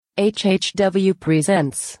HHW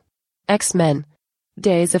presents X-Men,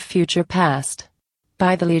 Days of Future Past,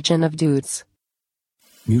 by the Legion of Dudes.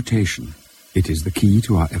 Mutation. It is the key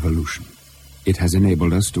to our evolution. It has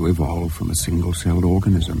enabled us to evolve from a single-celled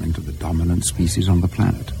organism into the dominant species on the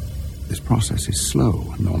planet. This process is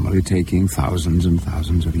slow, normally taking thousands and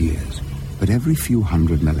thousands of years. But every few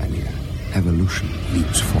hundred millennia, evolution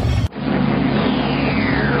leaps forward.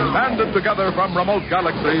 Banded together from remote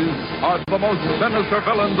galaxies are the most sinister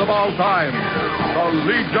villains of all time. The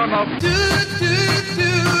Legion of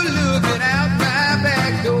looking out my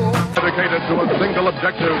back door. Dedicated to a single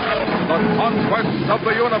objective, the conquest of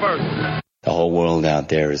the universe. The whole world out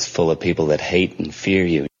there is full of people that hate and fear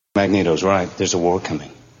you. Magneto's right. There's a war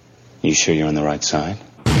coming. You sure you're on the right side?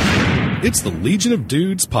 It's the Legion of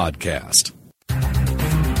Dudes podcast.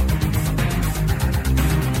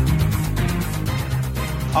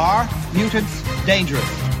 Are mutants dangerous?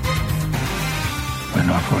 We're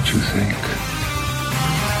not what you think.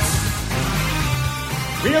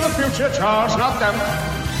 We are the future, Charles, not them.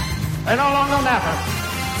 They no longer matter.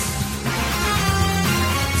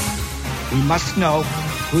 We must know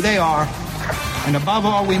who they are, and above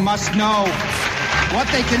all, we must know what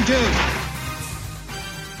they can do.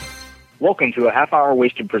 Welcome to a half-hour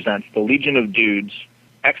Wasted presents The Legion of Dudes,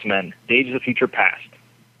 X-Men, Days of the Future Past.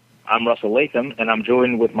 I'm Russell Latham, and I'm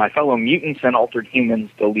joined with my fellow mutants and altered humans,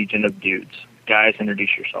 The Legion of Dudes. Guys,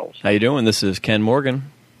 introduce yourselves. How you doing? This is Ken Morgan.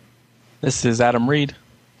 This is Adam Reed.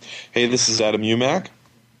 Hey, this is Adam Umack.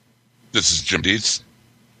 This is Jim Dietz.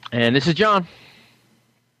 And this is John.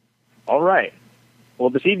 All right. Well,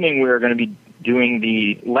 this evening we are going to be doing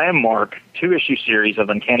the landmark two-issue series of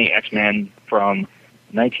Uncanny X-Men from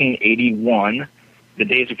 1981, The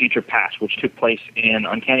Days of Future Past, which took place in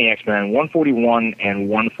Uncanny X-Men 141 and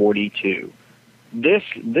 142. This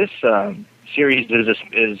series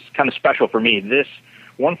is kind of special for me. This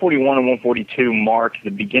 141 and 142 marked the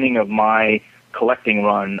beginning of my collecting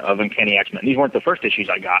run of Uncanny X-Men. These weren't the first issues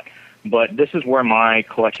I got, but this is where my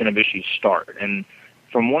collection of issues start. And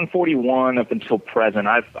from 141 up until present,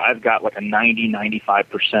 I've got like a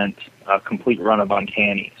 95% complete run of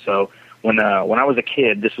Uncanny. So when I was a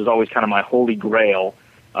kid, this was always kind of my holy grail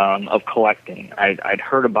of collecting. I'd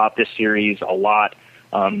heard about this series a lot.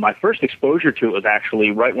 My first exposure to it was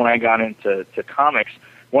actually right when I got into comics.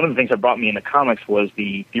 One of the things that brought me into comics was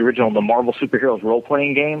the original The Marvel Superheroes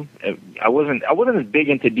role-playing game. I wasn't as big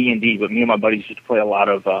into D&D, but me and my buddies used to play a lot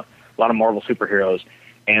of Marvel Superheroes.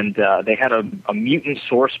 And they had a mutant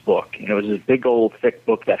source book, and it was this big old thick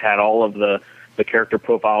book that had all of the character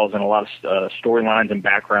profiles and a lot of storylines and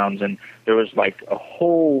backgrounds. And there was like a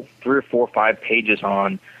whole 3 or 4 or 5 pages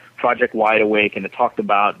on Project Wide Awake, and it talked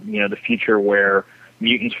about the future where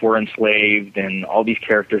mutants were enslaved and all these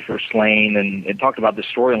characters were slain, and it talked about the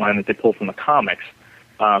storyline that they pulled from the comics.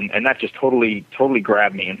 And that just totally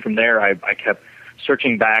grabbed me. And from there, I kept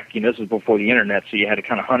searching back. This was before the internet, so you had to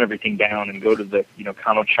kind of hunt everything down and go to the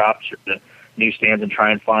comic shops or the newsstands and try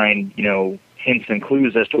and find hints and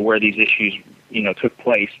clues as to where these issues took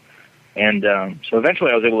place. And so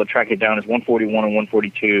eventually I was able to track it down as 141 and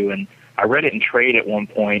 142, and I read it in trade at one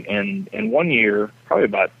point. And one year, probably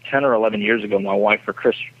about 10 or 11 years ago, my wife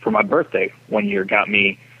for my birthday one year got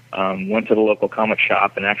me went to the local comic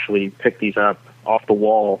shop and actually picked these up off the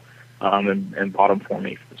wall and bought them for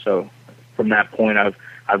me. So from that point,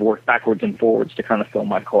 I've worked backwards and forwards to kind of fill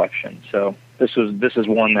my collection. So this is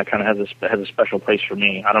one that kind of has a special place for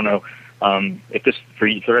me. I don't know if this for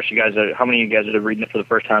the rest of you guys. How many of you guys are reading it for the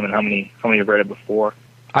first time, and how many have read it before?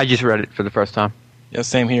 I just read it for the first time. Yeah,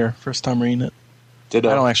 same here. First time reading it. I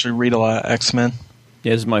don't actually read a lot of X-Men.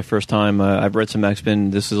 Yeah, this is my first time. I've read some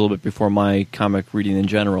X-Men. This is a little bit before my comic reading in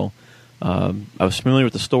general. I was familiar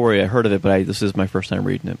with the story. I heard of it, but this is my first time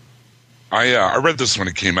reading it. I read this when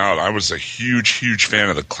it came out. I was a huge fan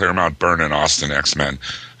of the Claremont, Byrne, and Austin X-Men.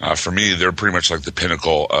 For me, they're pretty much like the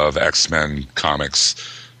pinnacle of X-Men comics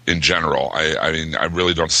in general. I mean, I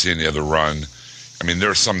really don't see any other run. I mean,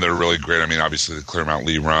 there are some that are really great. I mean, obviously the Claremont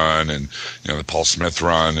Lee run and the Paul Smith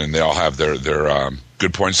run, and they all have their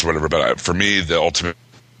good points or whatever. But for me, the ultimate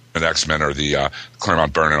X-Men are the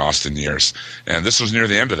Claremont, Byrne, and Austin years. And this was near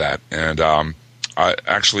the end of that. And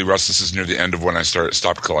actually, Russ, this is near the end of when I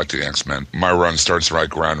stopped collecting X-Men. My run starts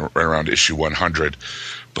right around issue 100.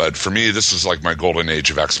 But for me, this is like my golden age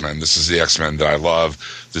of X-Men. This is the X-Men that I love.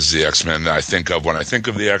 This is the X-Men that I think of when I think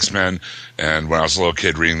of the X-Men. And when I was a little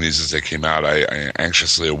kid reading these as they came out, I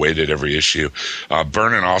anxiously awaited every issue.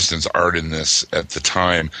 Byrne and Austin's art in this at the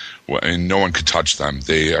time, no one could touch them.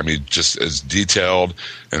 Just as detailed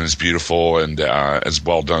and as beautiful and as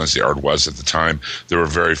well done as the art was at the time. There were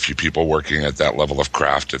very few people working at that level of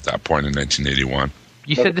craft at that point in 1981.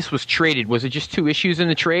 You said this was traded. Was it just 2 issues in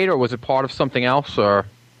the trade, or was it part of something else? Or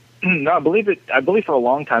no, I believe for a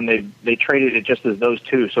long time they traded it just as those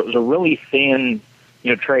 2. So it was a really thin,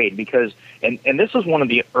 trade because and this was one of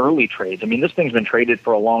the early trades. I mean, this thing's been traded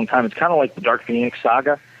for a long time. It's kind of like the Dark Phoenix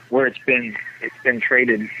saga, where it's been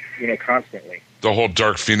traded, constantly. The whole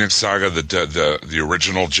Dark Phoenix saga, the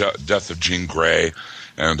original Death of Jean Grey,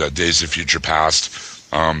 and Days of Future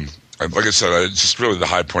Past. Like I said, it's just really the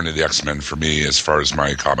high point of the X-Men for me as far as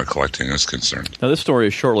my comic collecting is concerned. Now, this story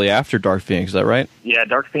is shortly after Dark Phoenix, is that right? Yeah,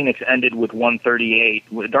 Dark Phoenix ended with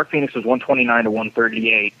 138. Dark Phoenix was 129 to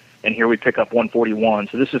 138, and here we pick up 141.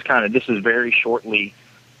 So this is very shortly,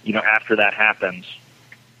 after that happens.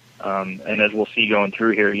 And as we'll see going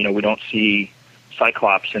through here, we don't see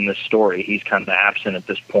Cyclops in this story. He's kind of absent at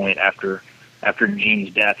this point. After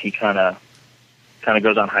Jean's death, he kind of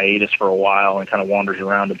goes on hiatus for a while and kind of wanders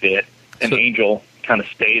around a bit. And Angel kind of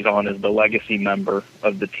stays on as the legacy member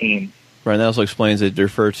of the team. Right, and that also explains that they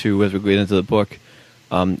refer to, as we get into the book,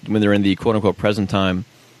 when they're in the quote-unquote present time,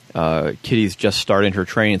 Kitty's just starting her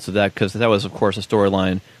training, because that was, of course, a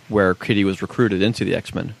storyline where Kitty was recruited into the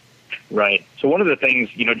X-Men. Right. So one of the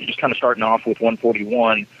things, just kind of starting off with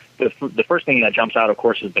 141, the first thing that jumps out, of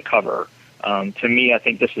course, is the cover. To me, I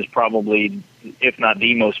think this is probably, if not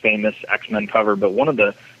the most famous X-Men cover, but one of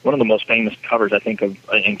the most famous covers I think of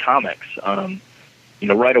in comics.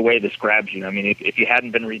 Right away this grabs you. I mean, if you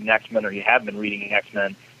hadn't been reading X-Men or you have been reading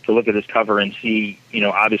X-Men, to look at this cover and see,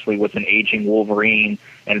 obviously what's an aging Wolverine,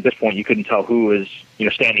 and at this point you couldn't tell who is,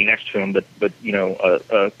 standing next to him, but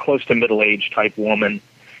a close to middle-aged type woman,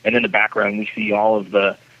 and in the background we see all of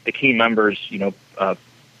the key members,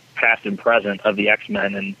 past and present of the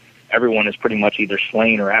X-Men, and everyone is pretty much either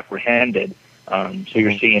slain or apprehended. So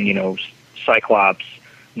you're seeing, Cyclops,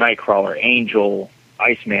 Nightcrawler, Angel,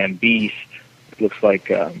 Iceman, Beast. It looks like,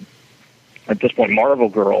 at this point, Marvel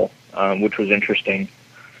Girl, which was interesting.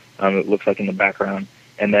 It looks like in the background.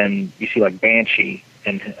 And then you see, like, Banshee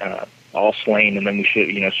and all slain, and then we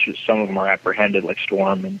should, some of them are apprehended, like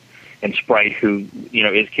Storm and Sprite, who,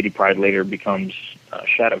 is Kitty Pryde, later becomes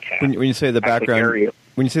Shadowcat. When you say the background...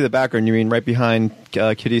 When you say the background, you mean right behind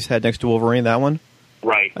Kitty's head next to Wolverine, that one?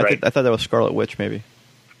 Right. I thought that was Scarlet Witch, maybe.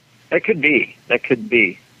 That could be.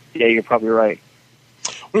 Yeah, you're probably right.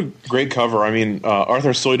 What a great cover. I mean, Arthur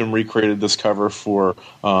Soydom recreated this cover for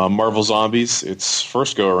Marvel Zombies, its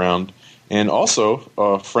first go-around. And also,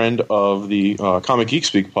 a friend of the Comic Geek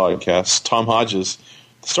Speak podcast, Tom Hodges,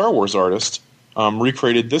 the Star Wars artist,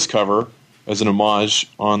 recreated this cover as an homage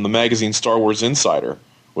on the magazine Star Wars Insider,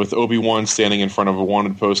 with Obi-Wan standing in front of a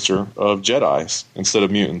wanted poster of Jedis instead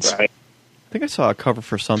of mutants. Right. I think I saw a cover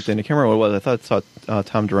for something. I can't remember what it was. I thought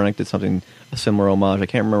Tom Duranick did something, a similar homage. I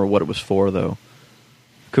can't remember what it was for, though.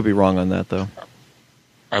 Could be wrong on that, though.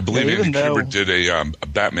 I believe Andy Kubert did a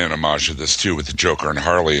Batman homage to this, too, with the Joker and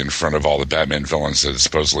Harley in front of all the Batman villains that had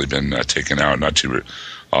supposedly been taken out not too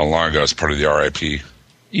long ago as part of the RIP.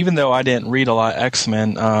 Even though I didn't read a lot of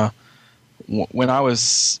X-Men, when I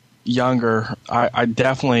was younger, I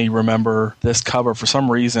definitely remember this cover. For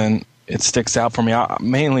some reason, it sticks out for me.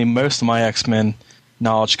 Mainly, most of my X-Men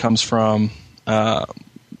knowledge comes from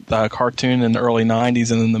the cartoon in the early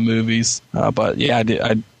 90s and then the movies. But yeah,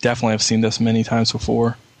 I definitely have seen this many times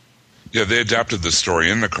before. Yeah, they adapted the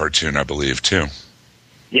story in the cartoon, I believe, too.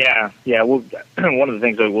 Yeah. Well, one of the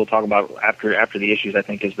things that we'll talk about after the issues, I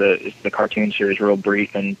think, is the cartoon series, real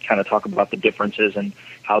brief, and kind of talk about the differences and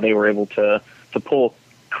how they were able to pull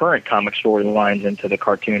current comic storylines into the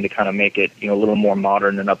cartoon to kind of make it, a little more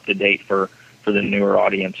modern and up to date for the newer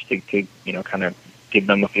audience to kind of give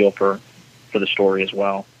them a feel for the story as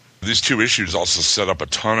well. These 2 issues also set up a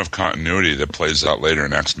ton of continuity that plays out later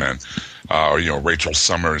in X-Men. Rachel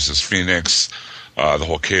Summers as Phoenix, the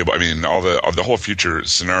whole Cable. I mean, all the whole future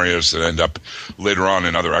scenarios that end up later on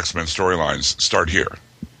in other X-Men storylines start here,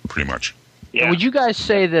 pretty much. Yeah. Would you guys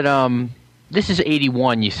say that this is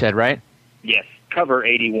 81? You said, right? Yes. Cover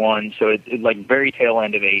 81, so it's like very tail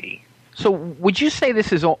end of 80. So would you say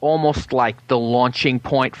this is almost like the launching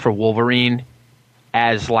point for Wolverine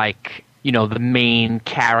as like, the main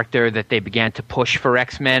character that they began to push for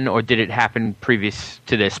X-Men, or did it happen previous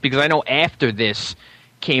to this? Because I know after this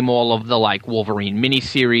came all of the like Wolverine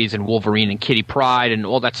miniseries and Wolverine and Kitty Pryde and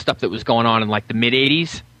all that stuff that was going on in like the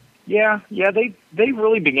mid-80s. Yeah, they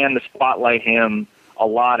really began to spotlight him a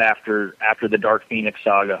lot after the Dark Phoenix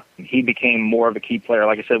saga. He became more of a key player.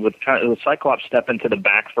 Like I said, with Cyclops stepping to the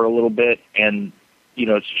back for a little bit, and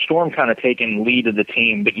Storm kind of taking lead of the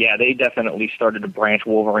team. But yeah, they definitely started to branch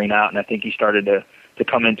Wolverine out, and I think he started to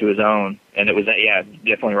come into his own. And it was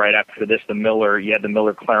definitely right after this, the Miller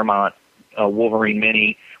Claremont Wolverine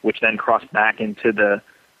mini, which then crossed back into the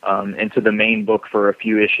main book for a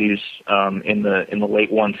few issues in the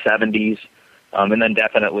late 170s. And then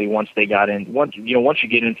definitely once you get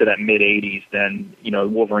into that mid 80s, then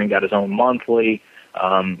Wolverine got his own monthly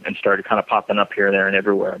and started kind of popping up here, there, and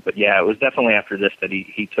everywhere. But yeah, it was definitely after this that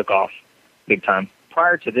he took off big time.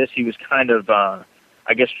 Prior to this, he was kind of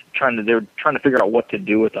I guess they were trying to figure out what to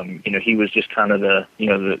do with him. He was just kind of the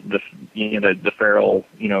feral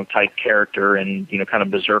type character and kind of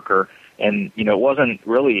berserker. And it wasn't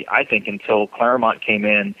really, I think, until Claremont came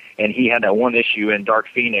in and he had that one issue in Dark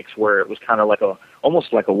Phoenix where it was kind of like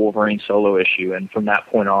almost like a Wolverine solo issue. And from that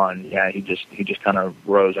point on, yeah, he just kind of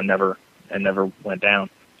rose and never went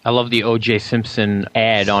down. I love the O.J. Simpson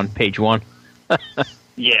ad on page 1.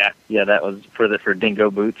 Yeah, that was for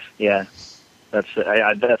Dingo Boots. Yeah, that's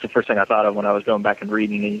the first thing I thought of when I was going back and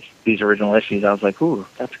reading these original issues. I was like, ooh,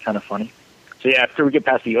 that's kind of funny. So yeah, after we get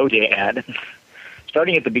past the O.J. ad.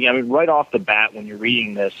 Starting at the beginning, right off the bat, when you're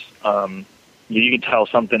reading this, you can tell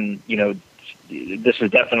something, this is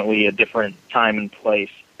definitely a different time and place.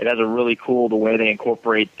 It has a really cool, the way they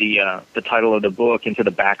incorporate the title of the book into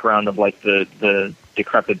the background of like the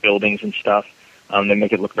decrepit buildings and stuff. They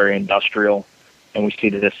make it look very industrial. And we see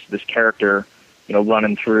this character,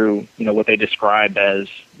 running through, what they describe as,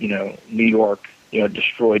 New York,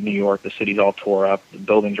 destroyed New York. The city's all tore up. The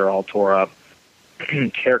buildings are all tore up.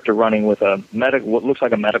 Character running with what looks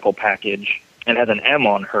like a medical package and has an M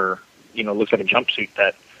on her, looks like a jumpsuit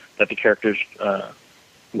that the character's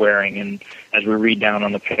wearing. And as we read down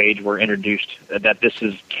on the page, we're introduced that this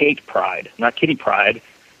is Kate Pryde, not Kitty Pryde,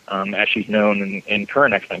 as she's known in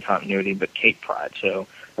current X-Men continuity, but Kate Pryde. So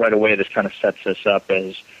right away, this kind of sets us up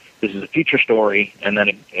as this is a future story, and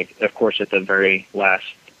then of course at the very last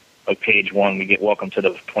of page 1, we get welcome to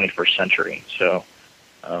the 21st century. So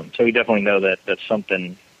we definitely know that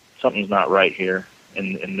something's not right here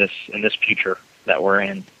in this future that we're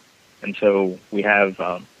in. And so we have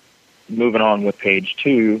moving on with page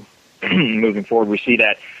 2, moving forward, we see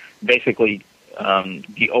that basically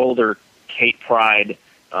the older Kate Pryde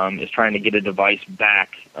is trying to get a device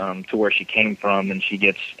back to where she came from, and she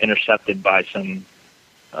gets intercepted by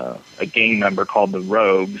a gang member called the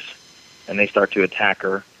Rogues, and they start to attack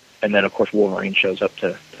her. And then, of course, Wolverine shows up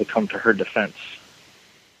to come to her defense.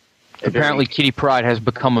 Apparently, Kitty Pryde has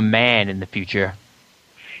become a man in the future.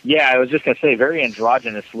 Yeah, I was just going to say, very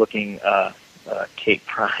androgynous-looking Kate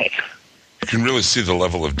Pryde. You can really see the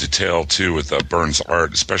level of detail, too, with Byrne's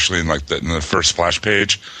art, especially in the first splash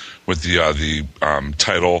page with the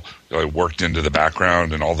title worked into the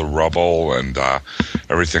background and all the rubble and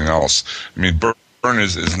everything else. I mean, Byrne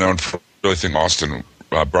is known for, I really think Austin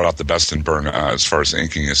brought out the best in Byrne as far as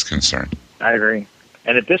inking is concerned. I agree.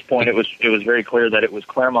 And at this point, it was very clear that it was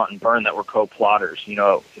Claremont and Byrne that were co-plotters.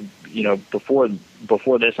 Before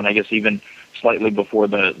this, and I guess even slightly before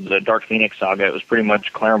the Dark Phoenix saga, it was pretty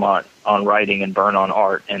much Claremont on writing and Byrne on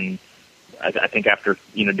art. And I think after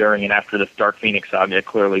during and after the Dark Phoenix saga, it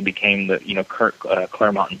clearly became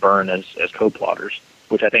Claremont and Byrne as co-plotters,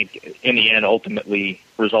 which I think in the end ultimately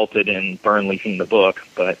resulted in Byrne leaking the book.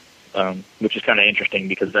 But which is kind of interesting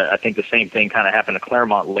because I think the same thing kind of happened to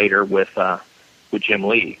Claremont later with Jim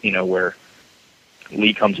Lee, where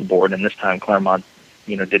Lee comes aboard, and this time Claremont,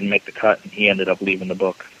 didn't make the cut, and he ended up leaving the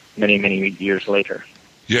book many, many years later.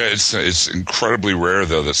 Yeah, it's incredibly rare,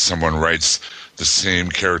 though, that someone writes the same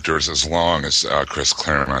characters as long as Chris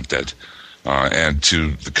Claremont did, and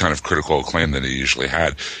to the kind of critical acclaim that he usually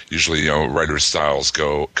had. Usually, writers' styles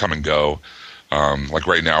come and go. Like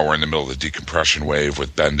right now, we're in the middle of the decompression wave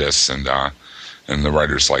with Bendis and the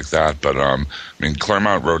writers like that. But,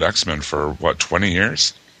 Claremont wrote X-Men for, 20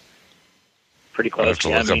 years? Pretty close.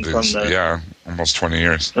 Almost 20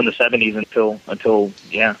 years. From the 70s until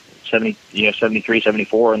 73,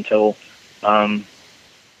 74, until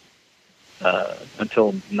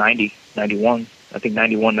 90, 91. I think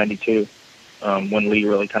 91, 92, when Lee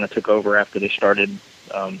really kind of took over after they started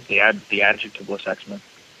the adjectiveless X-Men.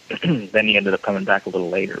 Then he ended up coming back a little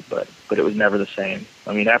later, but it was never the same.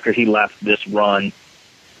 I mean, after he left this run,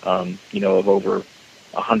 of over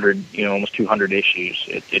 100, almost 200 issues,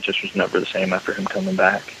 it just was never the same after him coming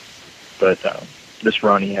back. But this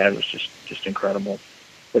run he had was just incredible.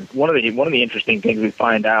 But one of the interesting things we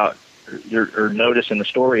find out or notice in the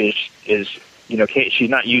story is Kate, she's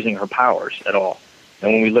not using her powers at all.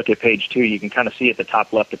 And when we look at page 2, you can kind of see at the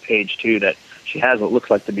top left of page 2 that she has what looks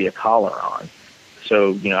like to be a collar on.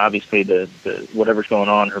 So, obviously the whatever's going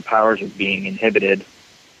on, her powers are being inhibited,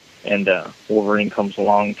 and Wolverine comes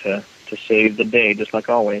along to save the day, just like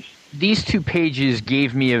always. These 2 pages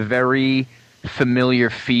gave me a very familiar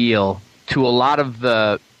feel to a lot of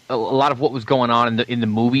the a lot of what was going on in the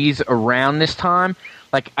movies around this time.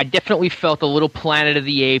 Like, I definitely felt a little Planet of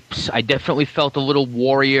the Apes. I definitely felt a little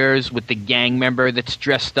Warriors with the gang member that's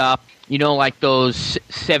dressed up. You know, like those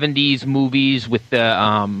 70s movies with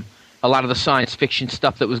the a lot of the science fiction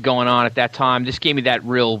stuff that was going on at that time. This gave me that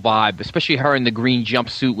real vibe, especially her in the green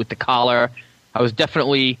jumpsuit with the collar. I was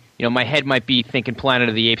definitely, you know, my head might be thinking Planet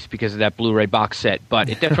of the Apes because of that Blu-ray box set, but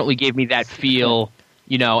it definitely gave me that feel,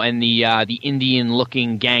 you know, and the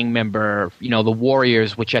Indian-looking gang member, you know, the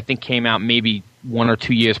Warriors, which I think came out maybe 1 or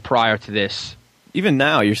 2 years prior to this. Even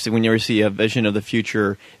now, when you see a vision of the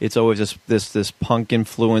future, it's always this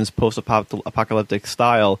punk-influenced, post-apocalyptic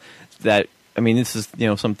style that, I mean, this is, you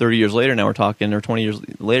know, some 30 years later now we're talking, or 20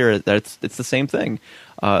 years later, that it's the same thing.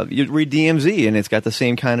 You read DMZ, and it's got the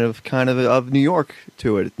same kind of New York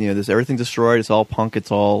to it. You know, there's everything destroyed, it's all punk,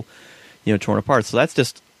 it's all, you know, torn apart. So that's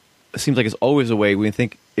just, it seems like it's always a way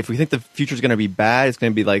if we think the future is going to be bad, it's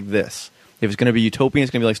going to be like this. If it's going to be utopian,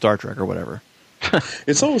 it's going to be like Star Trek or whatever.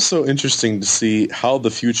 It's always so interesting to see how the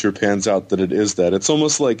future pans out that it is that. It's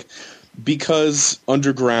almost like because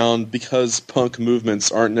underground, because punk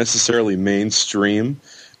movements aren't necessarily mainstream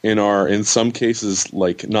and are in some cases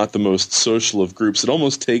like not the most social of groups, it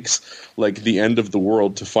almost takes like the end of the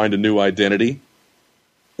world to find a new identity.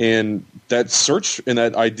 And that search and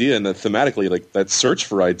that idea and that thematically, like that search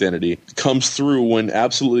for identity comes through when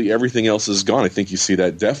absolutely everything else is gone. I think you see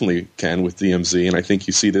that definitely, Ken, with DMZ. And I think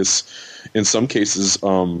you see this in some cases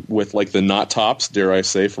with like the Not Tops, dare I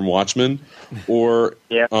say, from Watchmen, or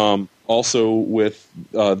also with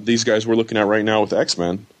these guys we're looking at right now with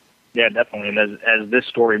X-Men. Yeah, definitely. And as this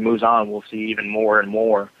story moves on, we'll see even more and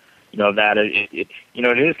more, you know, that it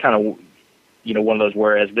is kind of, you know, one of those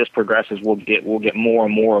where as this progresses, we'll get more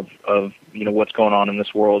and more of you know, what's going on in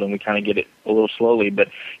this world, and we kind of get it a little slowly. But,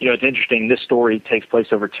 you know, it's interesting. This story takes place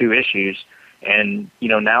over 2 issues, and, you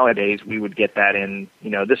know, nowadays we would get that in, you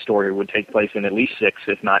know, this story would take place in at least 6,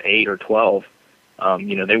 if not 8 or 12.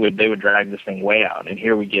 You know, they would drag this thing way out, and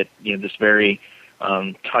here we get, you know, this very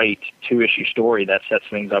tight 2-issue story that sets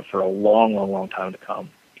things up for a long, long, long time to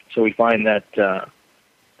come. So we find that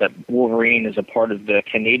that Wolverine is a part of the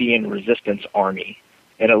Canadian Resistance Army.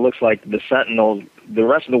 And it looks like the Sentinels, the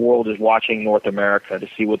rest of the world is watching North America to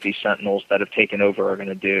see what these Sentinels that have taken over are going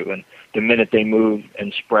to do. And the minute they move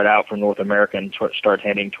and spread out from North America and start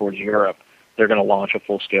heading towards Europe, they're going to launch a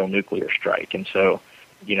full-scale nuclear strike. And so,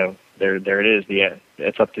 you know, there it is.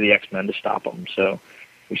 It's up to the X-Men to stop them. So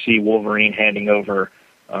we see Wolverine handing over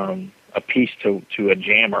a piece to a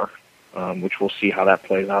jammer, which we'll see how that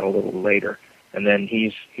plays out a little later. And then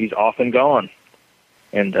he's off and gone,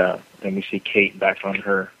 and we see Kate back on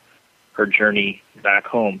her journey back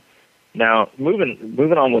home. Now,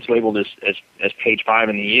 moving on, what's labeled as page 5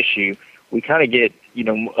 in the issue, we kind of get, you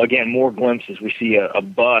know, again, more glimpses. We see a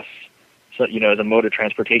bus, so, you know, as a mode of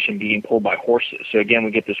transportation being pulled by horses. So again,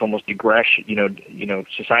 we get this almost digression. You know,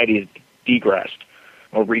 society is degressed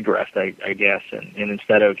or regressed, I guess, and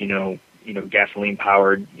instead of, you know,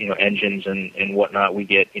 gasoline-powered, you know, engines and whatnot, we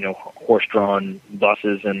get, you know, horse-drawn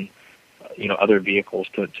buses and, you know, other vehicles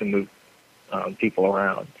to move people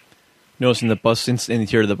around. Noticing the bus, in the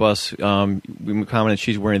interior of the bus, we commented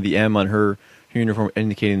she's wearing the M on her uniform,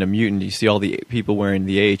 indicating a mutant. You see all the people wearing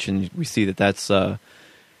the H, and we see that's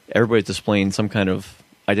everybody's displaying some kind of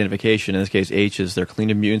identification. In this case, H is they're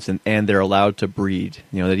clean of mutants and they're allowed to breed.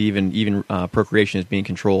 You know, that even procreation is being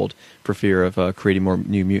controlled for fear of creating more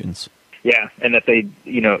new mutants. Yeah, and that they,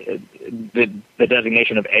 you know, the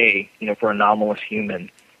designation of A, you know, for anomalous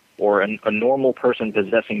human or a normal person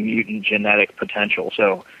possessing mutant genetic potential.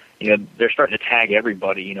 So, you know, they're starting to tag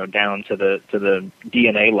everybody, you know, down to the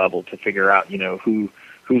DNA level to figure out, you know,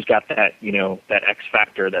 who's got that, you know, that X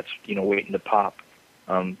factor that's, you know, waiting to pop.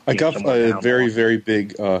 I got a very, very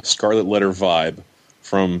big Scarlet Letter vibe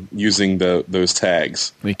from using those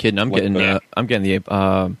tags. Are you kidding? I'm getting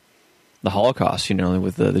the Holocaust, you know,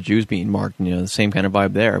 with the Jews being marked, you know, the same kind of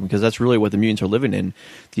vibe there, because that's really what the mutants are living in.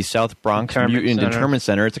 The South Bronx Mutant Internment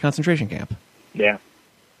Center, it's a concentration camp. Yeah.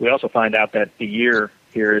 We also find out that the year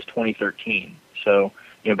here is 2013. So,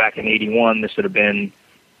 you know, back in 81, this would have been,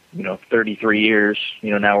 you know, 33 years.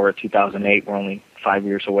 You know, now we're at 2008. We're only 5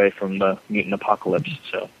 years away from the mutant apocalypse.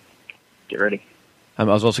 So get ready. I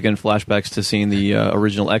was also getting flashbacks to seeing the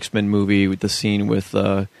original X-Men movie with the scene with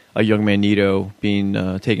a young Magneto being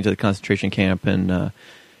taken to the concentration camp, and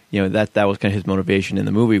you know that was kind of his motivation in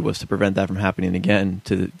the movie, was to prevent that from happening again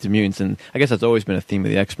to mutants. And I guess that's always been a theme of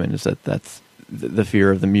the X-Men, is that's the fear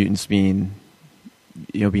of the mutants being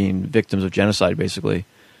victims of genocide, basically.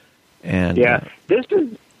 And this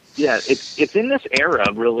is it's in this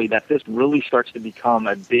era really that this really starts to become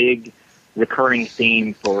a big recurring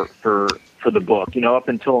theme for the book. Up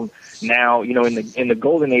until now, in the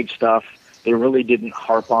Golden Age stuff, they really didn't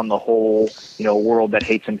harp on the whole, world that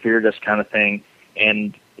hates and fears us kind of thing.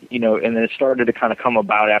 And, and then it started to kind of come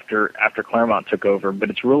about after Claremont took over. But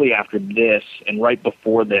it's really after this and right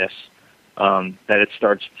before this that it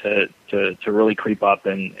starts to really creep up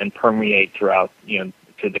and permeate throughout,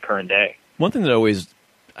 to the current day. One thing that always,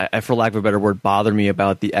 for lack of a better word, bothered me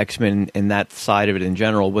about the X-Men and that side of it in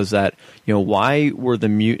general was that, why were the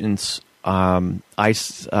mutants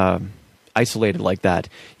isolated like that?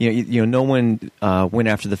 No one went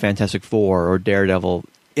after the Fantastic Four or Daredevil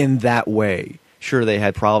in that way. Sure, they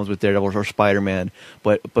had problems with Daredevil or Spider-Man,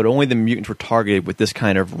 but only the mutants were targeted with this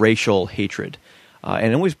kind of racial hatred.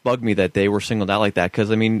 And it always bugged me that they were singled out like that.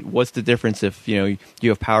 Because what's the difference if you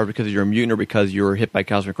have power because you're a mutant or because you were hit by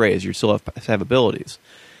cosmic rays? You still have abilities.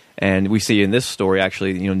 And we see in this story,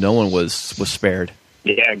 actually, no one was spared.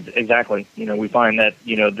 Yeah, exactly. We find that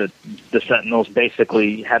the Sentinels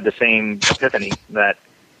basically had the same epiphany that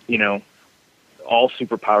all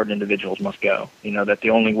superpowered individuals must go. That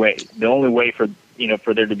the only way for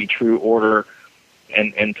for there to be true order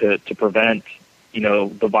and to prevent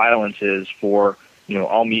the violence is for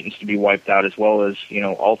all mutants to be wiped out, as well as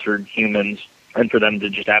altered humans, and for them to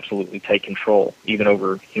just absolutely take control, even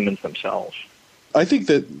over humans themselves. I think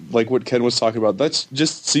that, like what Ken was talking about, that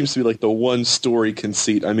just seems to be like the one story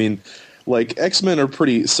conceit. X-Men are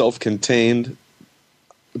pretty self-contained,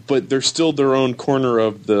 but they're still their own corner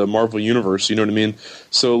of the Marvel Universe, you know what I mean?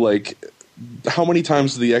 So, how many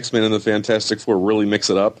times do the X-Men and the Fantastic Four really mix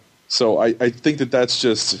it up? So I think that's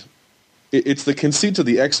just... It's the conceit to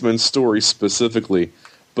the X-Men story specifically,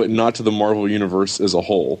 but not to the Marvel Universe as a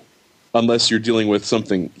whole, unless you're dealing with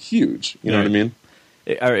something huge. You know what I mean?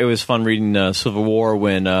 It was fun reading Civil War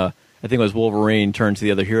when I think it was Wolverine turned to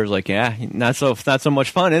the other heroes like, yeah, not so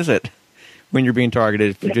much fun, is it? When you're being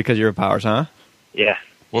targeted because of your powers, huh? Yeah.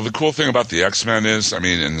 Well, the cool thing about the X-Men is, in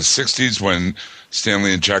the 60s when Stan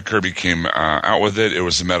Lee and Jack Kirby came out with it, it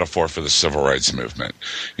was a metaphor for the civil rights movement.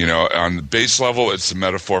 On the base level, it's a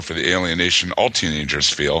metaphor for the alienation all teenagers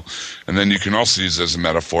feel. And then you can also use it as a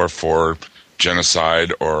metaphor for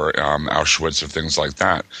genocide or Auschwitz or things like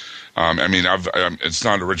that. It's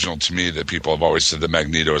not original to me that people have always said that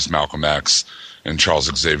Magneto is Malcolm X and Charles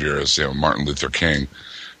Xavier is Martin Luther King.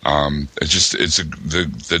 The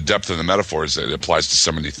depth of the metaphor is that it applies to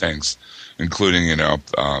so many things, including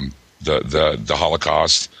the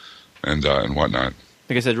Holocaust and whatnot.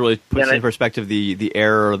 Like I said, it really puts in perspective the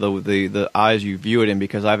era, the eyes you view it in,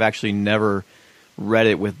 because I've actually never read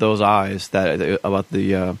it with those eyes about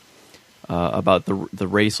the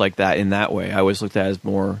race like that in that way. I always looked at it as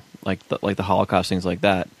more like the Holocaust, things like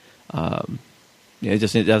that. That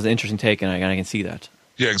was an interesting take, and I can see that.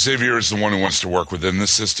 Yeah, Xavier is the one who wants to work within the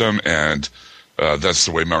system, and that's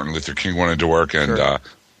the way Martin Luther King wanted to work. And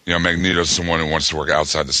sure. Magneto's the one who wants to work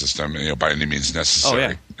outside the system, by any means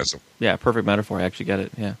necessary. Oh, yeah. Perfect metaphor. I actually get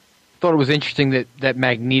it. Yeah. Thought it was interesting that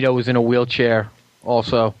Magneto was in a wheelchair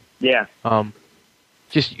also. Yeah.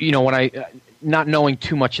 Just when I not knowing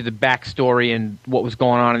too much of the backstory and what was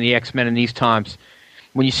going on in the X-Men in these times,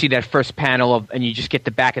 when you see that first panel and you just get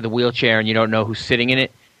the back of the wheelchair and you don't know who's sitting in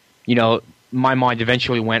it, my mind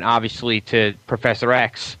eventually went obviously to Professor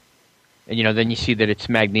X, and then you see that it's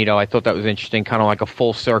Magneto. I thought that was interesting, kind of like a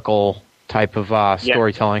full circle type of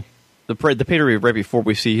storytelling. The Peter right before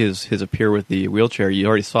we see his appear with the wheelchair, you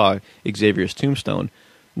already saw Xavier's tombstone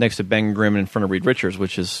next to Ben Grimm in front of Reed Richards,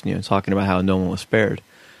 which is talking about how no one was spared.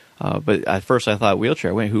 But at first I thought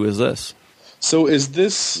wheelchair. Wait, who is this? So is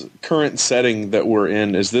this current setting that we're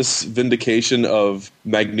in? Is this vindication of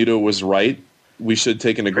Magneto was right? We should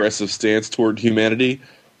take an aggressive stance toward humanity,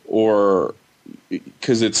 or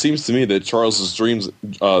because it seems to me that Charles's dreams,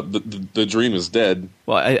 the dream is dead.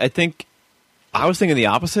 Well, I think I was thinking the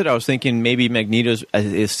opposite. I was thinking maybe Magneto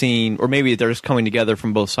is seeing, or maybe they're just coming together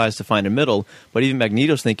from both sides to find a middle. But even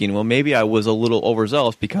Magneto's thinking, well, maybe I was a little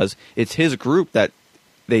overzealous because it's his group that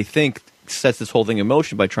they think sets this whole thing in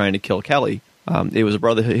motion by trying to kill Kelly. It was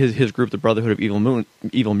his group, the Brotherhood of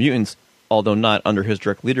Evil Mutants, although not under his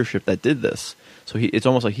direct leadership, that did this. So it's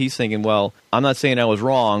almost like he's thinking, well, I'm not saying I was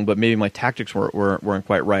wrong, but maybe my tactics weren't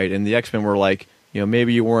quite right. And the X-Men were like,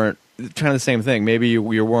 maybe you weren't, kind of the same thing. Maybe you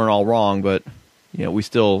weren't all wrong, but we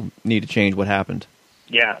still need to change what happened.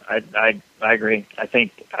 Yeah, I agree. I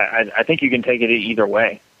think you can take it either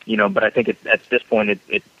way, but I think at this point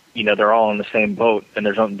it they're all in the same boat, and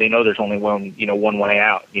they know there's only one way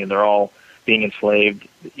out. They're all being enslaved.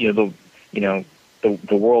 The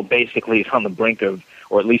world basically is on the brink of,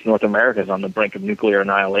 or at least North America is on the brink of nuclear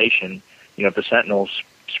annihilation. If the Sentinels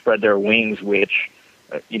spread their wings, which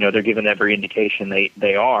they're given every indication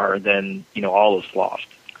they are, then, all is lost.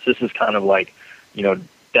 So this is kind of like,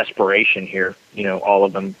 desperation here, all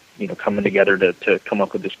of them, coming together to come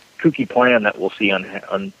up with this kooky plan that we'll see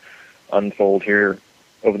unfold here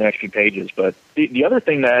over the next few pages. But the other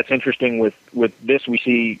thing that's interesting with this, we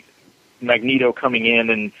see Magneto coming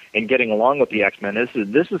in and getting along with the X-Men.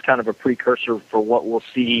 This is kind of a precursor for what we'll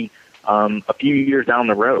see a few years down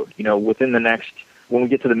the road. Within the next, when we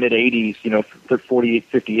get to the mid-'80s, 48,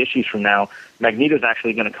 50 issues from now, Magneto's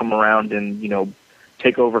actually going to come around and,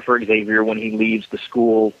 take over for Xavier when he leaves the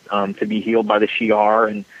school to be healed by the Shi'ar,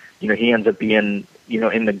 and he ends up being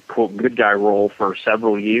in the quote good guy role for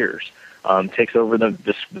several years. Takes over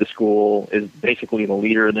the school, is basically the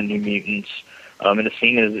leader of the New Mutants, and is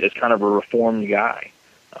seen as kind of a reformed guy.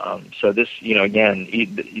 So this, again,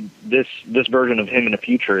 this version of him in the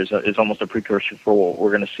future is almost a precursor for what we're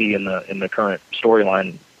going to see in the current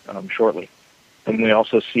storyline shortly. And we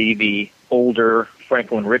also see the older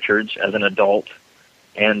Franklin Richards as an adult,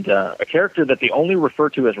 and a character that they only refer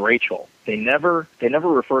to as Rachel. They never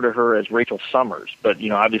refer to her as Rachel Summers, but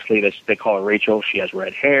obviously they call her Rachel. She has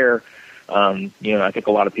red hair. I think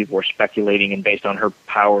a lot of people were speculating, and based on her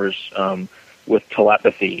powers with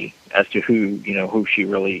telepathy, as to who she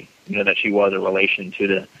really that she was a relation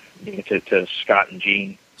to to Scott and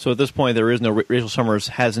Jean. So at this point, there is no Rachel Summers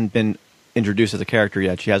hasn't been introduced as a character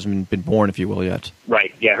yet. She hasn't been born, if you will, yet.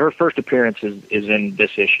 Right. Yeah. Her first appearance is in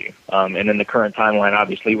this issue, and in the current timeline,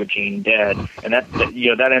 obviously with Jean dead, and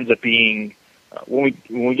that ends up being when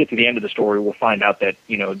we get to the end of the story, we'll find out that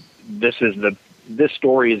this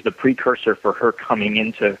story is the precursor for her coming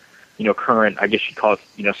into current, I guess you'd call it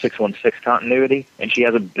 616 continuity, and she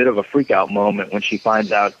has a bit of a freak out moment when she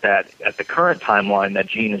finds out that at the current timeline that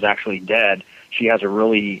Jean is actually dead. She has a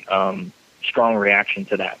really strong reaction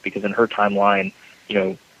to that, because in her timeline,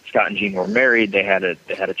 Scott and Jean were married, they had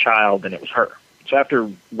a child, and it was her. So after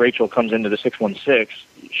Rachel comes into the 616,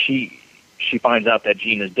 she finds out that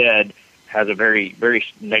Jean is dead, has a very, very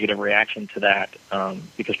negative reaction to that,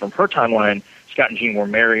 because from her timeline, Scott and Jean were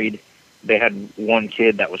married, they had one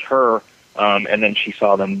kid that was her, and then she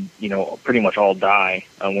saw them, pretty much all die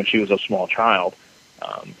when she was a small child.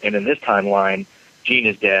 And in this timeline, Jean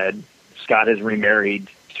is dead, Scott is remarried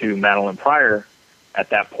to Madeline Pryor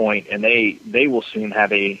at that point, and they will soon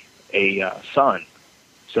have a son.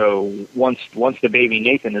 So once the baby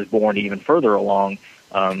Nathan is born even further along,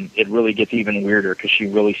 it really gets even weirder, because she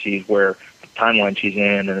really sees where the timeline she's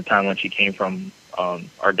in and the timeline she came from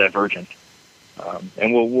are divergent.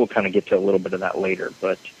 And we'll kind of get to a little bit of that later,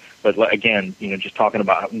 but again, just talking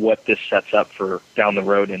about what this sets up for down the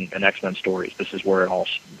road in X-Men stories. This is where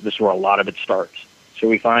a lot of it starts. So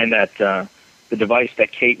we find that the device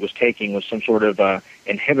that Kate was taking was some sort of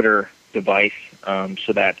inhibitor device,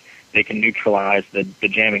 so that they can neutralize the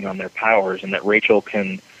jamming on their powers, and that Rachel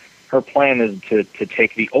her plan is to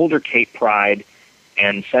take the older Kate Pryde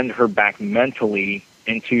and send her back mentally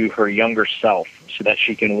into her younger self, so that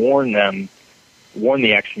she can warn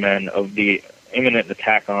the X-Men of the imminent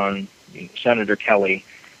attack on Senator Kelly,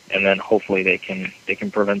 and then hopefully they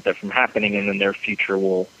can prevent that from happening, and then their future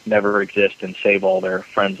will never exist and save all their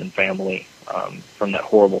friends and family from that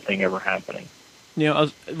horrible thing ever happening. I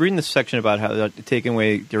was reading this section about how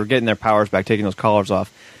they were getting their powers back, taking those collars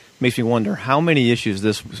off. Makes me wonder how many issues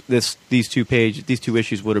these two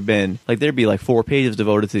issues would have been. Like, there'd be like 4 pages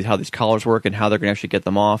devoted to how these collars work and how they're going to actually get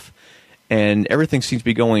them off. And everything seems to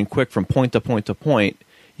be going quick from point to point to point.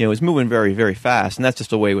 It's moving very, very fast, and that's just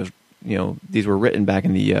the way it was. These were written back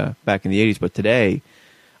in the 80s, but today,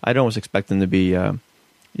 I'd almost expect them to be,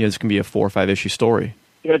 this can be a 4 or 5 issue story.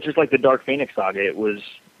 It's just like the Dark Phoenix saga. It was,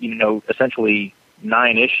 essentially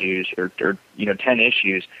 9 issues or 10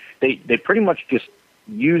 issues. They pretty much just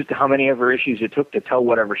used how many ever issues it took to tell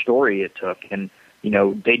whatever story it took, and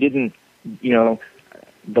they didn't,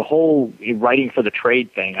 the whole writing for the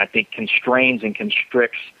trade thing, I think, constrains and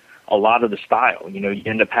constricts a lot of the style. You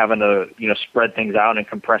end up having to, spread things out and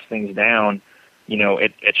compress things down,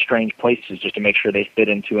 at strange places, just to make sure they fit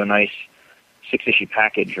into a nice 6-issue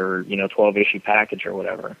package or, 12-issue package or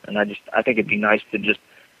whatever. And I think it'd be nice to just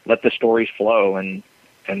let the stories flow, and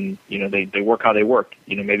they work how they work.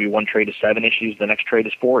 Maybe one trade is 7 issues, the next trade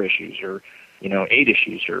is 4 issues, or, 8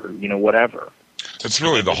 issues, or, whatever. It's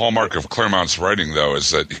really the hallmark of Claremont's writing, though,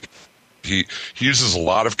 is that He uses a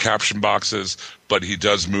lot of caption boxes, but he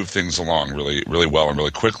does move things along really, really well and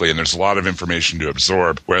really quickly, and there's a lot of information to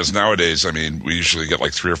absorb. Whereas nowadays, I mean, we usually get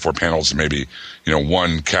like 3 or 4 panels and maybe,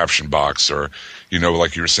 one caption box, or,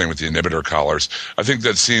 like you were saying with the inhibitor collars. I think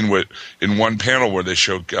that scene in one panel where they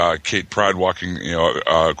show Kate Pryde walking,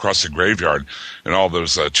 across the graveyard and all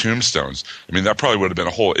those tombstones. I mean, that probably would have been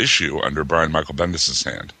a whole issue under Brian Michael Bendis'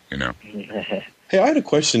 hand, Hey, I had a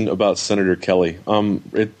question about Senator Kelly.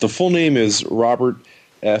 The full name is Robert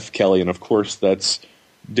F. Kelly, and of course that's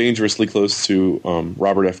dangerously close to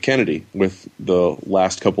Robert F. Kennedy, with the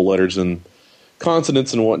last couple letters and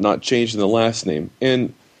consonants and whatnot changed in the last name.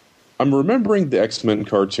 And I'm remembering the X-Men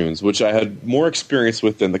cartoons, which I had more experience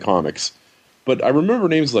with than the comics. But I remember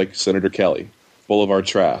names like Senator Kelly, Boulevard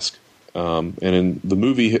Trask, and in the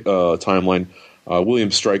movie timeline,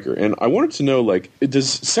 William Stryker. And I wanted to know, does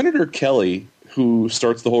Senator Kelly, who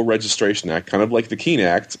starts the whole Registration Act, kind of like the Keene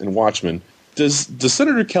Act and Watchmen, does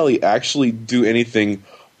Senator Kelly actually do anything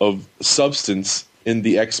of substance in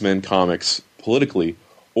the X-Men comics politically?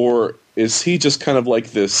 Or is he just kind of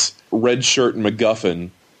like this red shirt MacGuffin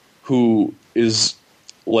who is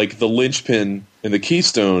like the linchpin and the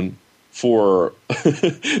keystone for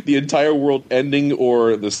the entire world ending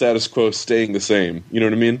or the status quo staying the same? You know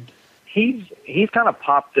what I mean? He's kind of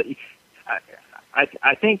popped. I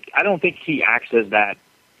don't think he acts as that,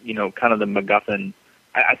 kind of the MacGuffin.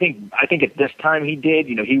 I think at this time he did.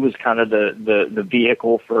 He was kind of the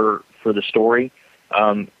vehicle for the story,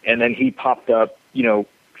 and then he popped up,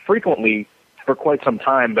 frequently for quite some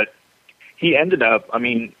time. But he ended up,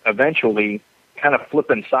 eventually kind of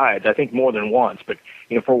flipping sides. I think more than once, but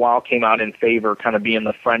for a while came out in favor, kind of being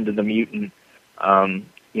the friend of the mutant, kind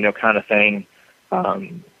of thing.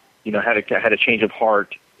 Had a change of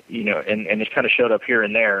heart. And just kind of showed up here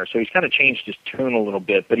and there. So he's kind of changed his tune a little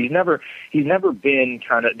bit, but he's never been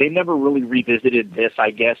they've never really revisited this,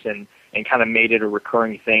 I guess, and kind of made it a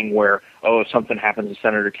recurring thing where, if something happens to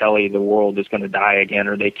Senator Kelly, the world is going to die again,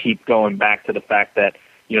 or they keep going back to the fact that,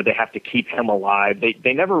 they have to keep him alive.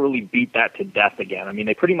 They never really beat that to death again.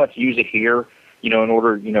 They pretty much use it here, in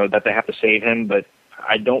order, that they have to save him, but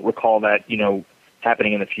I don't recall that,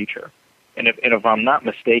 happening in the future. And if I'm not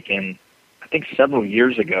mistaken, I think several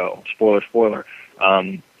years ago, spoiler,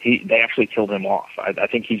 they actually killed him off. I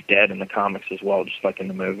think he's dead in the comics as well, just like in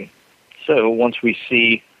the movie. So once we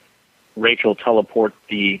see Rachel teleport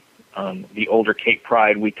the older Kate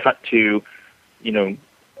Pryde, we cut to,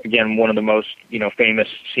 again, one of the most, famous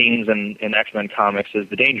scenes in X-Men comics is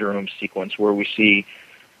the Danger Room sequence, where we see,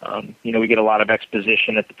 we get a lot of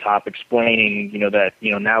exposition at the top explaining, that,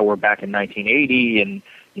 now we're back in 1980 and,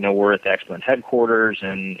 we're at the X-Men headquarters,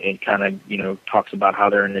 and it kind of, talks about how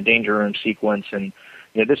they're in the Danger Room sequence. And,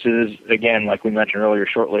 this is, again, like we mentioned earlier,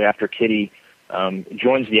 shortly after Kitty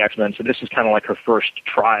joins the X-Men. So this is kind of like her first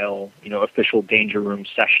trial, official Danger Room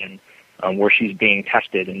session, where she's being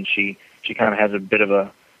tested, and she kind of has a bit of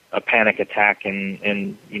a panic attack and,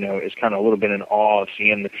 is kind of a little bit in awe of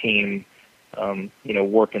seeing the team,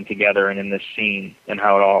 working together and in this scene and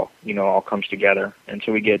how it all comes together. And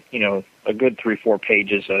so we get, a good 3-4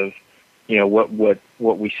 pages of,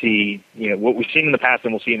 what we see, what we've seen in the past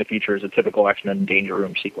and we'll see in the future is a typical X-Men Danger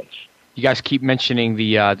Room sequence. You guys keep mentioning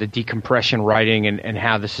the decompression writing and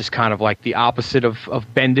how this is kind of like the opposite of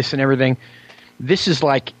Bendis and everything. This is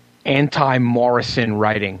like anti-Morrison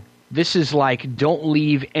writing. This is like, don't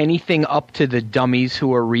leave anything up to the dummies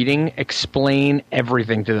who are reading. Explain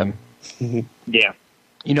everything to them. Yeah.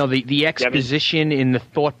 The exposition in the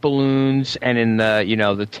thought balloons and in the,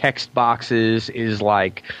 the text boxes is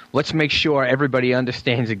like, let's make sure everybody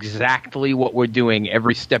understands exactly what we're doing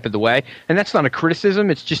every step of the way. And that's not a criticism.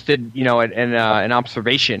 It's just an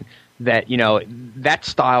observation that, that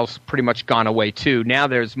style's pretty much gone away too. Now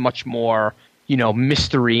there's much more,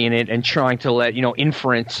 mystery in it and trying to let,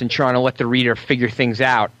 inference and trying to let the reader figure things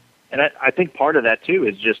out. And I think part of that too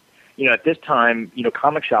is just, at this time,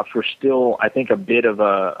 comic shops were still, I think, a bit of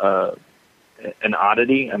an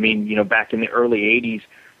oddity. Back in the early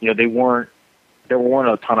 80s, there weren't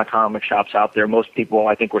a ton of comic shops out there. Most people,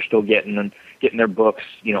 I think, were still getting their books,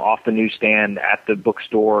 off the newsstand at the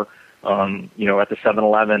bookstore, at the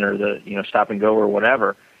 7-Eleven or the, Stop and Go or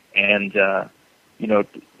whatever. And,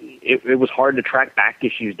 it was hard to track back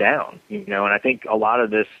issues down, and I think a lot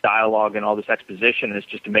of this dialogue and all this exposition is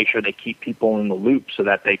just to make sure they keep people in the loop so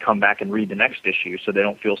that they come back and read the next issue so they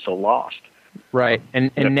don't feel so lost. Right.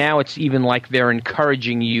 And now it's even like they're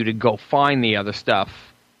encouraging you to go find the other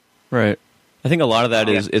stuff. Right. I think a lot of that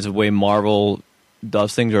is the way Marvel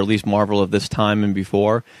does things, or at least Marvel of this time and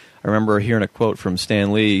before. I remember hearing a quote from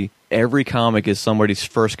Stan Lee, every comic is somebody's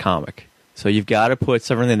first comic. So you've got to put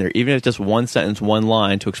something in there, even if it's just one sentence, one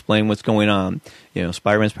line to explain what's going on.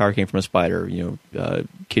 Spider-Man's power came from a spider.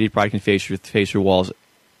 Kitty probably can face through walls.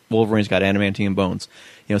 Wolverine's got adamantium bones.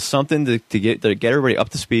 Something to get everybody up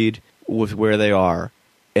to speed with where they are.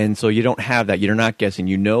 And so you don't have that. You're not guessing.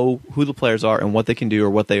 You know who the players are and what they can do or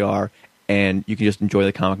what they are, and you can just enjoy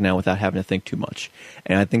the comic now without having to think too much.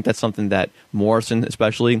 And I think that's something that Morrison,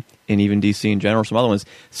 especially, and even DC in general, some other ones,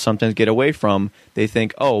 sometimes get away from. They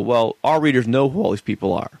think, oh, well, our readers know who all these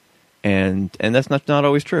people are. And that's not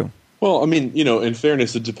always true. Well, I mean, in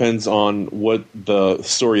fairness, it depends on what the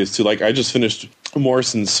story is, too. Like, I just finished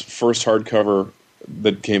Morrison's first hardcover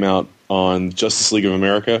that came out on Justice League of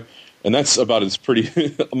America, and that's about as pretty.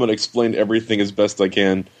 I'm going to explain everything as best I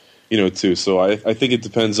can, too. So I think it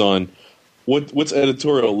depends on what's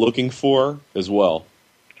editorial looking for as well.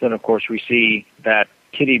 Then, of course, we see that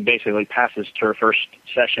Kitty basically passes to her first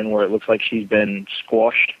session where it looks like she's been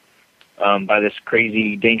squashed by this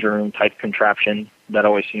crazy danger room type contraption that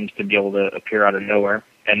always seems to be able to appear out of nowhere.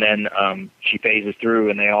 And then she phases through,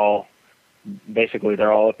 and they're all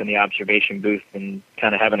up in the observation booth and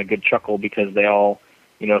kind of having a good chuckle because they all,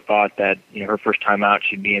 thought that, her first time out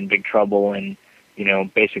she'd be in big trouble. And,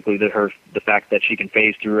 basically the fact that she can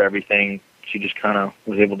phase through everything, she just kind of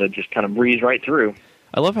was able to just kind of breeze right through.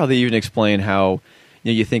 I love how they even explain how,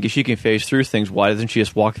 you think if she can phase through things, why doesn't she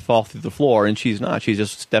just fall through the floor? And she's not. She's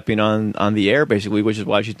just stepping on the air, basically, which is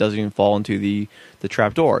why she doesn't even fall into the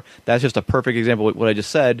trap door. That's just a perfect example of what I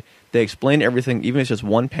just said. They explain everything, even if it's just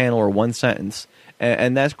one panel or one sentence,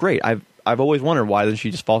 and that's great. I've always wondered why doesn't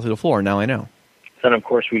she just fall through the floor, and now I know. Then, of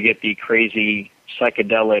course, we get the crazy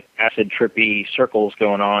psychedelic acid trippy circles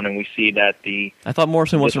going on, and we see that I thought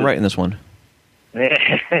Morrison wasn't right in this one.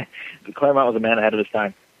 Claremont was a man ahead of his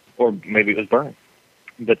time, or maybe it was Byrne.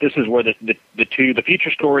 But this is where the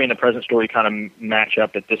future story and the present story kind of match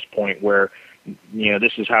up at this point, where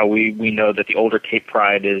this is how we know that the older Kate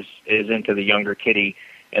Pryde is into the younger Kitty,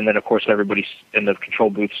 and then of course everybody in the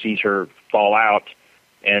control booth sees her fall out,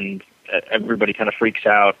 and everybody kind of freaks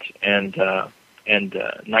out, and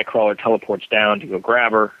Nightcrawler teleports down to go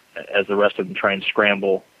grab her as the rest of them try and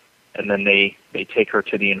scramble, and then they take her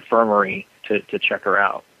to the infirmary to check her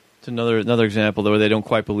out. It's another example where they don't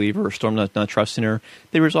quite believe her, or Storm not trusting her.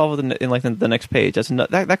 They resolve it in the next page.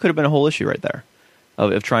 That could have been a whole issue right there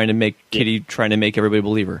of trying to make Kitty, trying to make everybody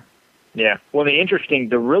believe her. Yeah. Well,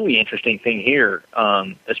 the really interesting thing here,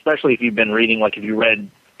 especially if you've been reading, like if you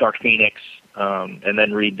read Dark Phoenix and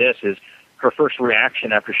then read this, is her first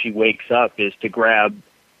reaction after she wakes up is to grab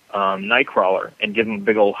Nightcrawler and give him a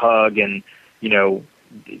big old hug, and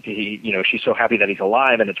she's so happy that he's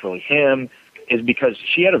alive and it's really him. Is because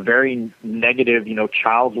she had a very negative,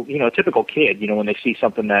 typical kid, when they see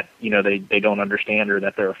something that, they don't understand or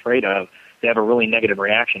that they're afraid of, they have a really negative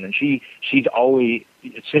reaction. And she's always,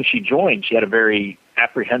 since she joined, she had a very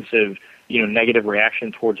apprehensive, negative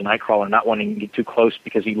reaction towards Nightcrawler, not wanting to get too close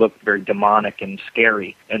because he looked very demonic and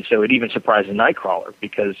scary. And so it even surprises Nightcrawler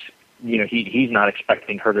because, he's not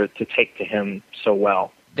expecting her to take to him so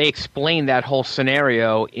well. They explain that whole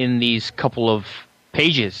scenario in these couple of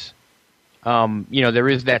pages. There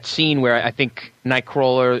is that scene where I think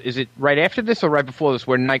Nightcrawler, is it right after this or right before this,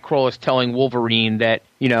 where Nightcrawler is telling Wolverine that,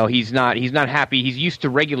 he's not happy. He's used to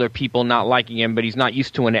regular people not liking him, but he's not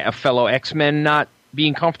used to a fellow X-Men not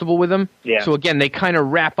being comfortable with him. Yeah. So again, they kind of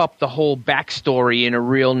wrap up the whole backstory in a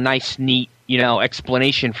real nice, neat,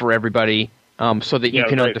 explanation for everybody, so that you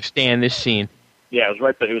can understand this scene. Yeah, it was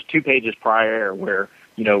right, but it was 2 pages prior where,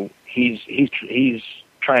 he's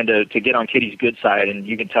trying to get on Kitty's good side, and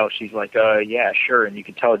you can tell she's like, yeah, sure, and you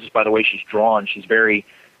can tell just by the way she's drawn, she's very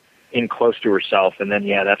in close to herself, and then,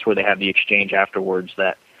 that's where they have the exchange afterwards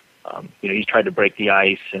that, he's tried to break the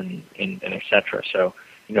ice and et cetera. So,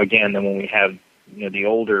 again, then when we have, the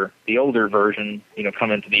older version,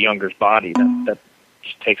 come into the younger's body, that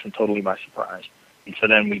just takes them totally by surprise. And so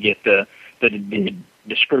then we get the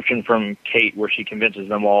description from Kate where she convinces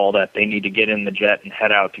them all that they need to get in the jet and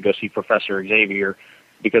head out to go see Professor Xavier,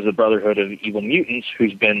 because the Brotherhood of Evil Mutants,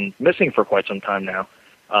 who's been missing for quite some time now,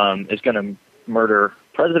 is going to murder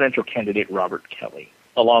presidential candidate Robert Kelly,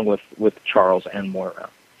 along with Charles and Moira.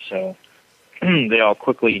 So they all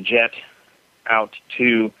quickly jet out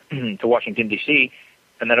to Washington, D.C.,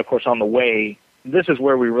 and then, of course, on the way, this is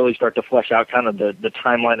where we really start to flesh out kind of the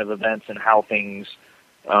timeline of events and how things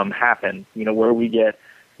happen, where we get,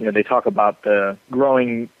 they talk about the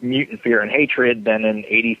growing mutant fear and hatred. Then in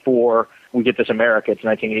 84, we get this America. It's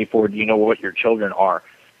 1984. Do you know what your children are?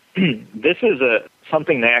 This is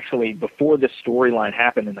something that actually, before this storyline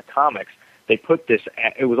happened in the comics, they put this.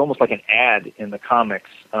 It was almost like an ad in the comics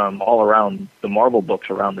all around the Marvel books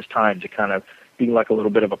around this time to kind of be like a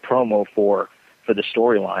little bit of a promo for the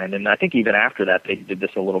storyline. And I think even after that, they did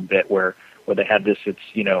this a little bit where they had this. It's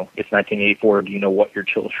it's 1984. Do you know what your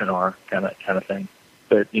children are? Kind of thing.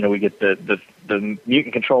 But we get the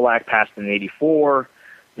Mutant Control Act passed in '84.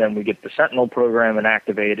 Then we get the Sentinel program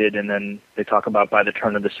inactivated, and then they talk about by the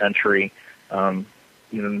turn of the century,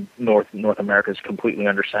 North America is completely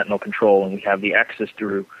under Sentinel control, and we have the X's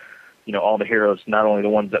through, all the heroes, not only the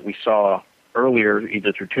ones that we saw earlier,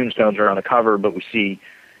 either through tombstones or on the cover, but we see,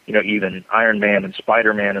 even Iron Man and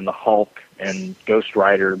Spider-Man and the Hulk and Ghost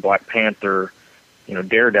Rider, Black Panther,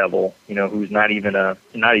 Daredevil, who's not even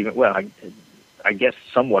I guess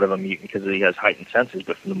somewhat of a mutant because he has heightened senses,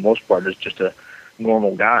 but for the most part is just a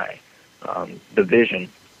normal guy. The Vision,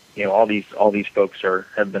 all these folks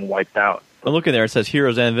have been wiped out. Well, look in there, it says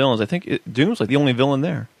heroes and villains. I think Doom's like the only villain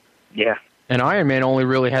there. Yeah. And Iron Man only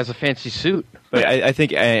really has a fancy suit. But I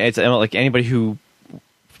think it's like anybody who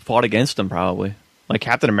fought against him, probably. Like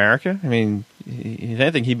Captain America, I mean, if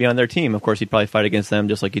anything, he'd be on their team. Of course, he'd probably fight against them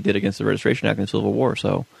just like he did against the Registration Act in Civil War.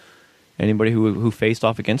 So anybody who faced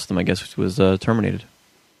off against them, I guess, was terminated.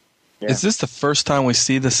 Yeah. Is this the first time we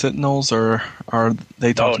see the Sentinels, or are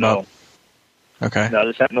they talked about? Okay.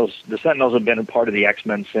 No, the Sentinels have been a part of the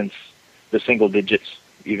X-Men since the single digits.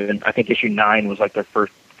 Even I think issue 9 was like their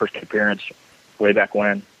first appearance way back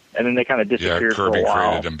when, and then they kind of disappeared for a while. Yeah, Kirby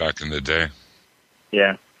created them back in the day.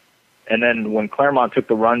 Yeah, and then when Claremont took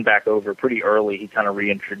the run back over pretty early, he kind of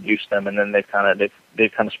reintroduced them, and then they've kind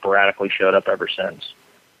of sporadically showed up ever since.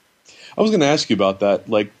 I was going to ask you about that.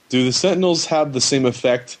 Like, do the Sentinels have the same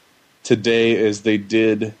effect today as they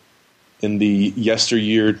did in the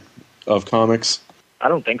yesteryear of comics? I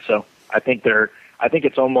don't think so. I think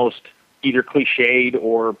it's almost either cliched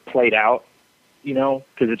or played out, because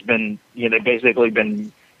it's been, they've basically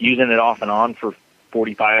been using it off and on for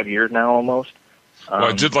 45 years now almost. Well,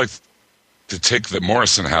 I did like to take that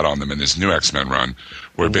Morrison had on them in his new X-Men run,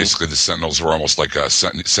 where basically the Sentinels were almost like a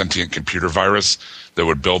sentient computer virus that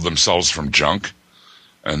would build themselves from junk.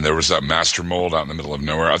 And there was that master mold out in the middle of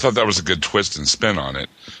nowhere. I thought that was a good twist and spin on it.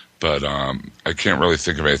 But I can't really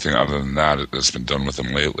think of anything other than that that's been done with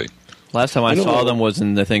them lately. Last time I saw them was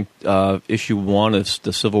in, I think, issue 1 of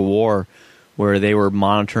the Civil War, where they were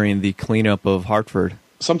monitoring the cleanup of Hartford.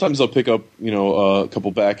 Sometimes I'll pick up, a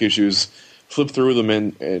couple back issues, flip through them,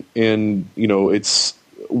 and it's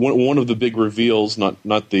one of the big reveals,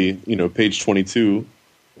 not the, page 22,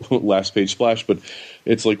 last page splash, but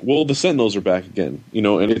it's like, well, the Sentinels are back again,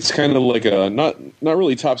 and it's kind of like a, not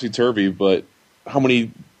really topsy-turvy, but how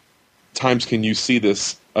many times can you see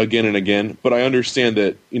this again and again? But I understand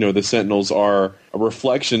that, the Sentinels are a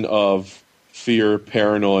reflection of fear,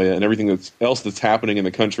 paranoia, and everything else that's happening in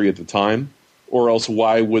the country at the time. Or else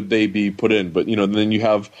why would they be put in? But, then you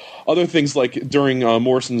have other things like during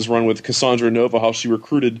Morrison's run with Cassandra Nova, how she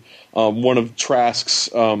recruited one of Trask's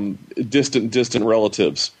distant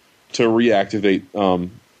relatives to reactivate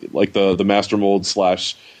like the Master Mold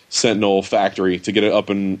 / Sentinel factory to get it up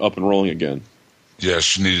and rolling again. Yeah,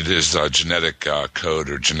 she needed his genetic code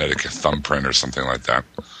or genetic thumbprint or something like that.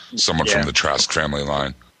 Someone from the Trask family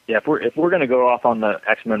line. Yeah, if we're going to go off on the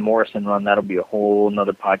X-Men Morrison run, that'll be a whole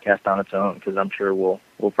another podcast on its own, because I'm sure we'll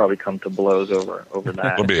probably come to blows over that.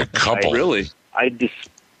 There'll be a couple. I just,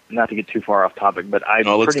 not to get too far off topic, but I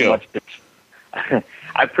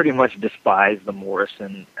pretty much despise the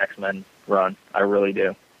Morrison X-Men run. I really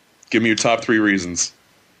do. Give me your top 3 reasons.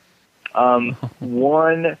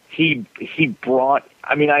 One, he brought.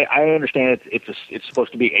 I mean, I understand it's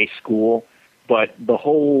supposed to be a school, but the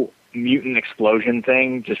whole mutant explosion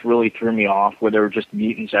thing just really threw me off, where there were just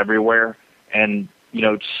mutants everywhere, and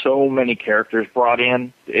so many characters brought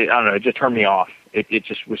in. I don't know, it just turned me off. It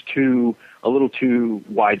just was a little too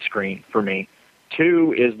widescreen for me.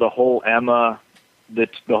 2 is the whole Emma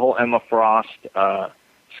Frost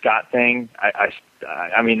Scott thing.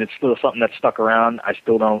 I mean, it's still something that's stuck around. I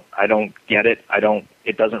don't get it.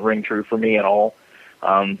 It doesn't ring true for me at all.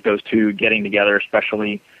 Those two getting together,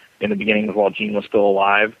 especially in the beginning while Jean was still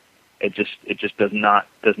alive, it just does not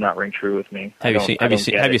ring true with me. Have you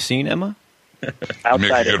seen Emma? Outside you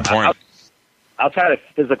make a good point. Outside of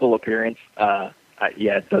physical appearance,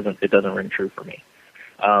 it doesn't ring true for me.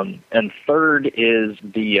 And third is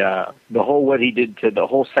the whole what he did to the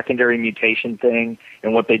whole secondary mutation thing,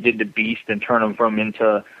 and what they did to Beast and turn him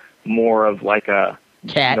into more of like a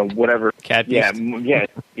cat, whatever. Cat Beast.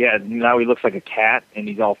 Yeah. Now he looks like a cat, and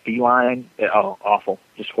he's all feline. Awful,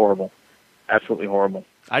 just horrible, absolutely horrible.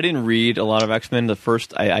 I didn't read a lot of X-Men. The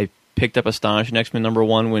first I picked up Astonishing X-Men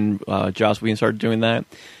 #1 when Joss Whedon started doing that,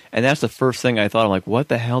 and that's the first thing I thought. I'm like, what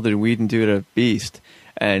the hell did Whedon do to Beast?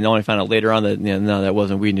 And I only found out later on that no, that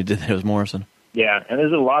wasn't Whedon who did that. It was Morrison. Yeah, and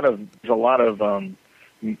there's a lot of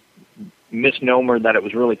misnomer that it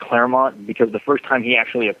was really Claremont, because the first time he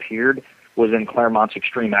actually appeared was in Claremont's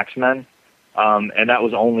Extreme X-Men, and that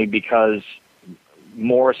was only because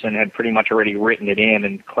Morrison had pretty much already written it in,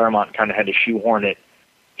 and Claremont kind of had to shoehorn it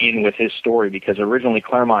in with his story, because originally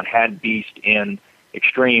Claremont had Beast in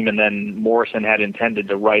Extreme, and then Morrison had intended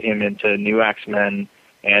to write him into New X-Men,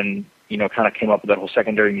 and kind of came up with that whole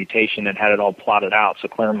secondary mutation and had it all plotted out. So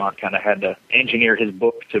Claremont kind of had to engineer his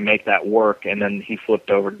book to make that work, and then he flipped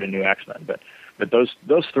over to New X-Men. But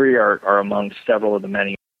those three are among several of the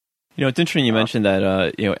many. It's interesting you mentioned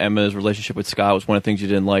that Emma's relationship with Scott was one of the things you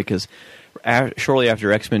didn't like, because shortly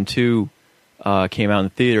after X-Men 2 came out in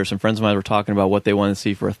the theater, some friends of mine were talking about what they wanted to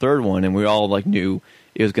see for a third one, and we all knew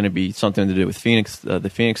it was going to be something to do with Phoenix, the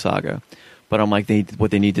Phoenix Saga. But I'm like,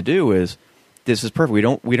 what they need to do is, this is perfect.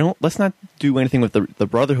 We don't. Let's not do anything with the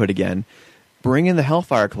Brotherhood again. Bring in the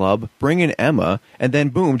Hellfire Club. Bring in Emma, and then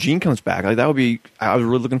boom, Jean comes back. Like that would be. I was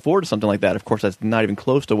really looking forward to something like that. Of course, that's not even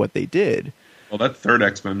close to what they did. Well, that third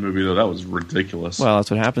X-Men movie though, that was ridiculous. Well,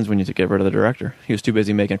 that's what happens when you get rid of the director. He was too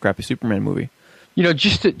busy making a crappy Superman movie.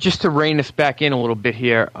 Just to rein us back in a little bit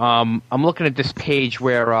here. I'm looking at this page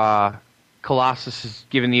where Colossus is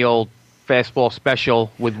giving the old fastball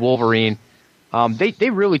special with Wolverine. They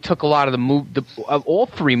really took a lot of all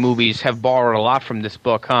three movies have borrowed a lot from this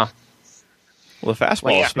book, huh? Well, the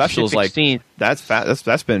fastball special is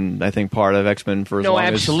that's been, I think, part of X-Men for as long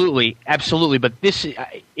as... No, absolutely. But this,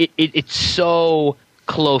 it's so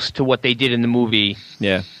close to what they did in the movie.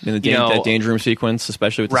 Yeah, in that Danger Room sequence,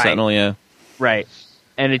 especially with the Sentinel, yeah. Right.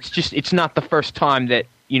 And it's not the first time that,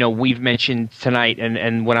 we've mentioned tonight,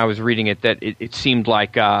 and when I was reading it, that it seemed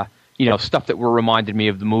like... stuff that were reminded me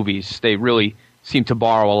of the movies. They really seem to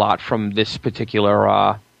borrow a lot from this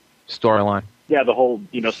particular storyline. Yeah, the whole,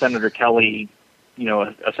 Senator Kelly,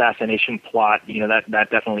 assassination plot, that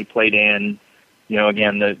definitely played in.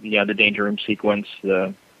 Again, the Danger Room sequence,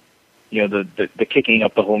 the kicking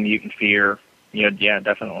up the whole mutant fear. Yeah,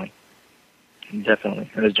 definitely. And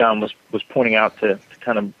as John was pointing out, to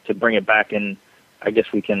bring it back in, I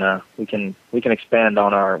guess we can expand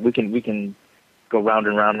on we can go round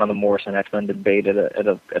and round on the Morrison X-Men debate at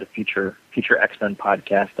a future X-Men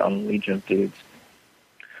podcast on Legion of Dudes.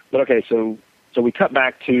 But okay, so we cut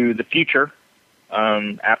back to the future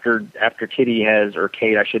after Kitty or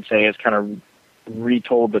Kate, I should say, has kind of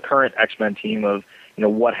retold the current X-Men team of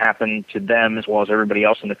what happened to them as well as everybody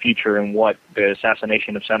else in the future, and what the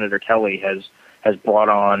assassination of Senator Kelly has brought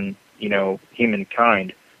on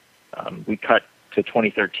humankind. We cut to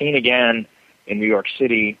 2013 again in New York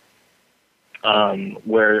City.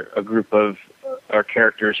 Where a group of our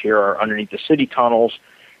characters here are underneath the city tunnels,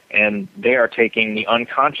 and they are taking the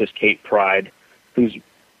unconscious Kate Pryde, whose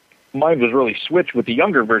mind was really switched with the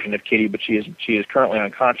younger version of Kitty, but she is currently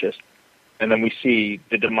unconscious. And then we see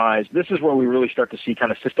the demise. This is where we really start to see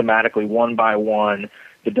kind of systematically, one by one,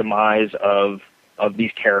 the demise of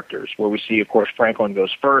these characters, where we see, of course, Franklin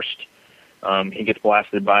goes first. He gets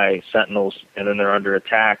blasted by Sentinels, and then they're under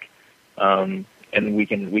attack. And we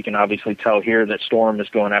can obviously tell here that Storm is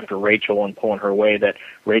going after Rachel and pulling her away, that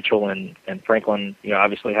Rachel and Franklin,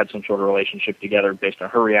 obviously had some sort of relationship together based on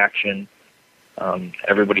her reaction.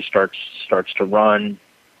 Everybody starts to run.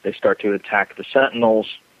 They start to attack the Sentinels,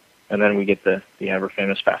 and then we get the ever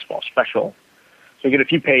famous fastball special. So we get a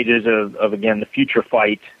few pages of again, the future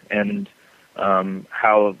fight and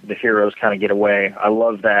how the heroes kind of get away. I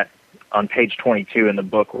love that on page 22 in the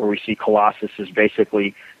book, where we see Colossus is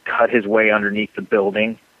basically cut his way underneath the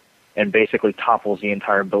building and basically topples the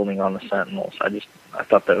entire building on the Sentinels. I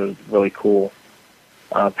thought that was a really cool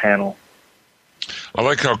panel. I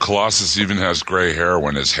like how Colossus even has gray hair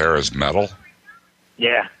when his hair is metal.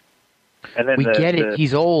 Yeah. And then we get it.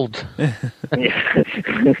 He's old. Yeah.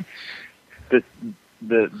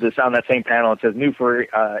 This on that same panel, it says new for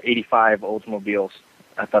 85 Oldsmobiles.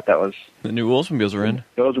 I thought that was... The new Oldsmobiles are in.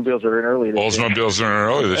 The Oldsmobiles are in early this year. Oldsmobiles are in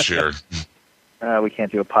early this year. We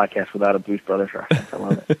can't do a podcast without a Blues Brothers reference. I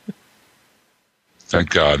love it. Thank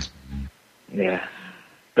God. Yeah.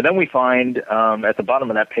 But then we find at the bottom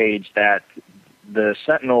of that page that the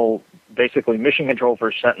Sentinel, basically mission control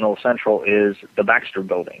for Sentinel Central is the Baxter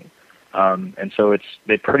Building. And so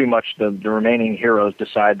they pretty much, the remaining heroes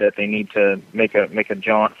decide that they need to make a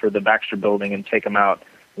jaunt for the Baxter Building and take them out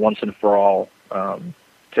once and for all,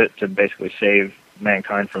 to basically save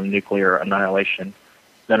mankind from nuclear annihilation.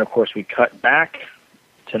 Then, of course, we cut back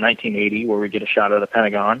to 1980, where we get a shot of the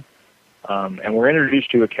Pentagon, And we're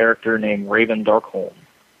introduced to a character named Raven Darkholm,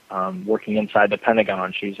 working inside the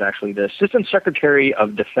Pentagon. She's actually the Assistant Secretary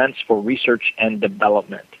of Defense for Research and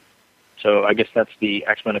Development. So I guess that's the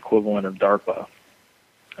X-Men equivalent of DARPA.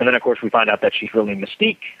 And then, of course, we find out that she's really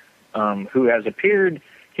Mystique, who has appeared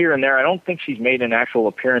here and there. I don't think she's made an actual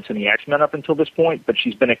appearance in the X-Men up until this point, but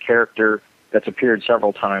she's been a character that's appeared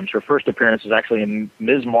several times. Her first appearance is actually in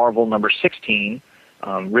Ms. Marvel number 16,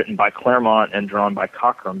 written by Claremont and drawn by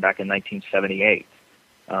Cockrum back in 1978.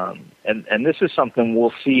 And this is something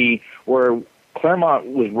we'll see where Claremont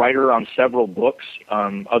was writer on several books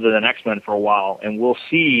other than X-Men for a while, and we'll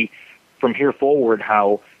see from here forward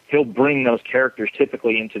how he'll bring those characters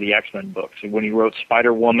typically into the X-Men books. When he wrote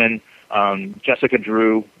Spider-Woman, Jessica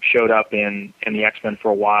Drew showed up in the X-Men for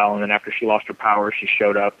a while, and then after she lost her power, she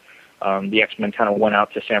showed up. The X-Men kind of went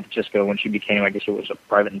out to San Francisco when she became, I guess it was a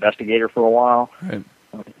private investigator for a while. Right.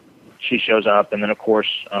 She shows up, and then, of course,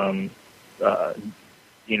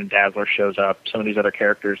 Dazzler shows up, some of these other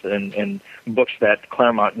characters in books that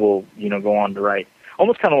Claremont will, go on to write.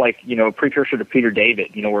 Almost kind of like, a precursor to Peter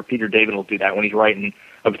David, where Peter David will do that when he's writing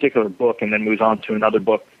a particular book and then moves on to another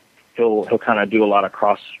book. He'll kind of do a lot of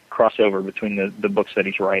crossover between the books that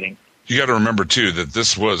he's writing. You got to remember, too, that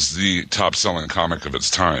this was the top-selling comic of its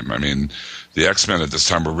time. I mean, the X-Men at this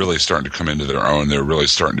time were really starting to come into their own. They were really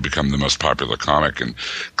starting to become the most popular comic, and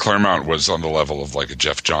Claremont was on the level of like a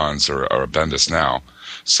Jeff Johns or a Bendis now.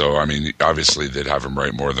 So, I mean, obviously they'd have him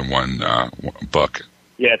write more than one book.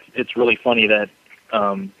 Yeah, it's really funny that,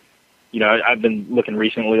 I've been looking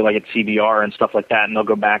recently like at CBR and stuff like that, and they'll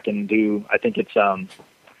go back and do, I think it's John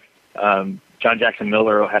Jackson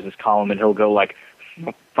Miller has his column, and he'll go like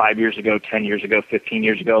 5 years ago, 10 years ago, 15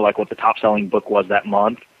 years ago, like what the top-selling book was that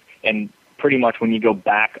month. And pretty much when you go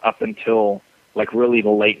back up until like really the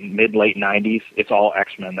mid-late 90s, it's all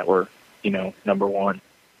X-Men that were, number one.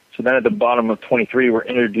 So then at the bottom of 23, we're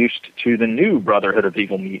introduced to the new Brotherhood of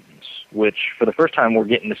Evil Mutants, which for the first time we're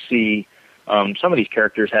getting to see some of these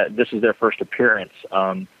characters. This is their first appearance.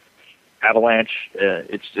 Avalanche,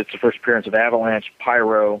 it's the first appearance of Avalanche,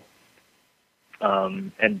 Pyro,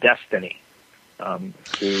 and Destiny.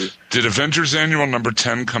 Did Avengers Annual number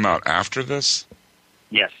 10 come out after this?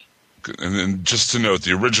 Yes. And then just to note,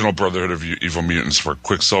 the original Brotherhood of Evil Mutants were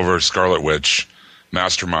Quicksilver, Scarlet Witch,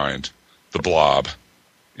 Mastermind, the Blob,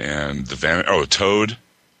 and Toad,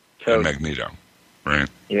 and Magneto, right?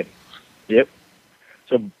 Yep.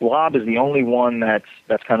 So Blob is the only one that's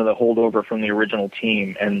kind of the holdover from the original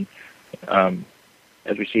team, and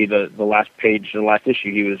as we see the last page, the last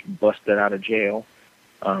issue, he was busted out of jail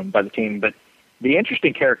by the team. But the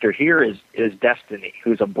interesting character here is Destiny,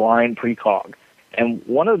 who's a blind precog. And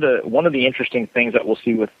one of the interesting things that we'll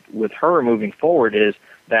see with her moving forward is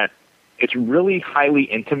that it's really highly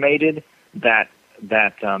intimated that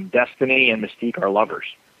Destiny and Mystique are lovers,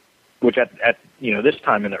 which at this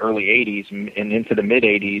time in the early 80s and into the mid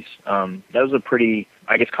 80s, that was a pretty,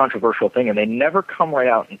 I guess, controversial thing, and they never come right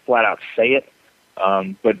out and flat out say it.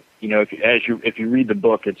 But if you read the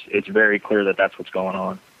book, it's very clear that that's what's going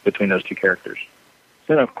on between those two characters.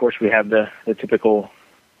 Then of course we have the typical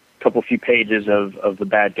few pages of the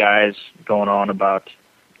bad guys going on about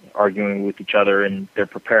arguing with each other, and they're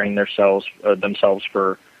preparing themselves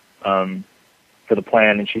for the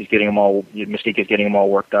plan, and Mystique is getting them all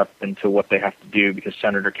worked up into what they have to do, because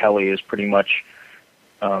Senator Kelly is pretty much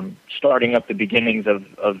starting up the beginnings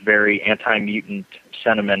of very anti-mutant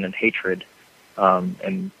sentiment and hatred,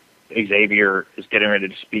 and Xavier is getting ready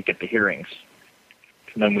to speak at the hearings.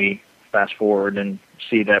 And then we fast forward and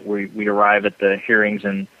see that we arrive at the hearings,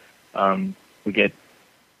 and we get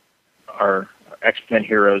our X-Men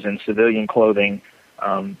heroes in civilian clothing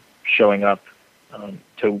showing up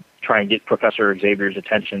to try and get Professor Xavier's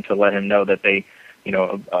attention, to let him know that they,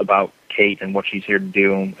 about Kate and what she's here to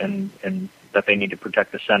do, and that they need to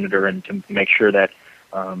protect the senator, and to make sure that,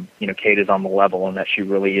 Kate is on the level and that she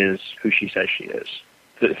really is who she says she is.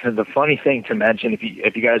 The funny thing to mention, if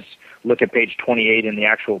you guys look at page 28 in the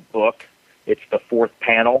actual book, it's the fourth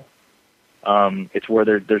panel. It's where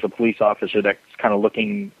there's a police officer that's kind of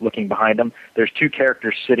looking behind him. There's two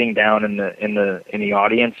characters sitting down in the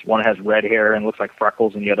audience. One has red hair and looks like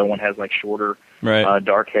freckles, and the other one has like shorter,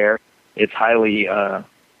 dark hair. It's highly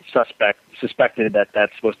suspected that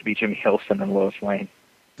that's supposed to be Jimmy Olsen and Lois Lane.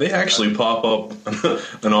 They actually pop up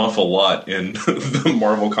an awful lot in the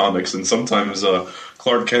Marvel comics, and sometimes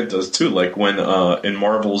Clark Kent does too. Like when in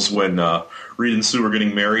Marvel's, when Reed and Sue were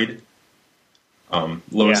getting married,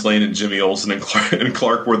 Lois Lane and Jimmy Olsen and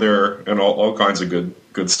Clark were there, and all kinds of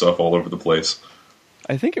good stuff all over the place.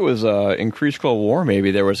 I think it was in Kree Skrull War, maybe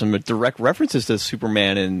there were some direct references to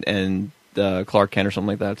Superman and Clark Kent or something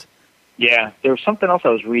like that. Yeah, there was something else I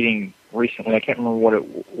was reading recently. I can't remember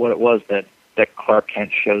what it was that Clark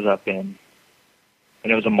Kent shows up in,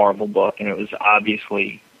 and it was a Marvel book, and it was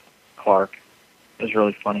obviously Clark. It was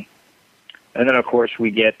really funny. And then, of course,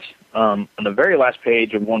 we get on the very last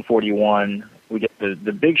page of 141, we get the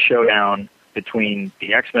big showdown between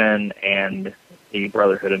the X-Men and the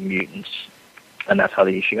Brotherhood of Mutants, and that's how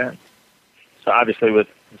the issue ends. So obviously, with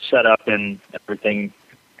setup and everything,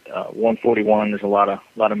 141, there's a lot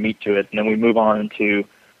of meat to it, and then we move on to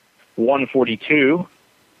 142,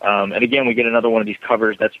 and again we get another one of these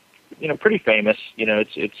covers that's pretty famous.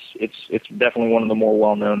 It's definitely one of the more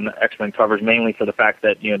well-known X-Men covers, mainly for the fact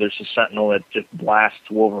that there's a Sentinel that just blasts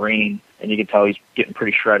Wolverine, and you can tell he's getting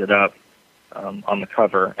pretty shredded up on the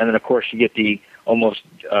cover. And then of course you get the almost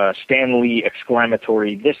Stan Lee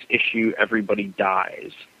exclamatory, "This issue, everybody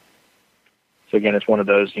dies." So again, it's one of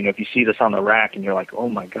those, if you see this on the rack and you're like, oh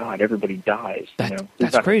my God, everybody dies.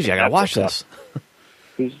 That's crazy. I got to watch this.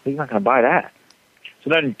 Who's not going to buy that? So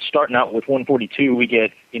then starting out with 142, we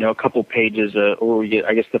get, a couple pages, or we get,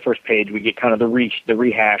 I guess the first page, we get kind of the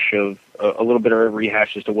rehash of, a little bit of a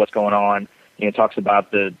rehash as to what's going on. It talks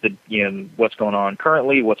about the what's going on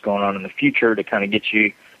currently, what's going on in the future to kind of get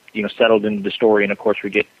you, settled into the story. And of course we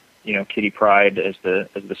get, Kitty Pryde as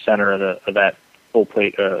the center of that full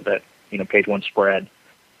plate, that, page one spread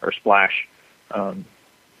or splash, as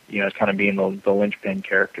kind of being the linchpin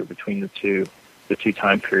character between the two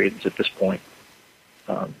time periods at this point.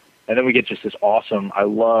 And then we get just this awesome, I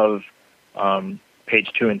love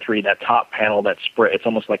page 2 and 3, that top panel, that spread. It's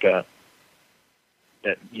almost like a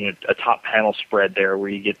top panel spread there where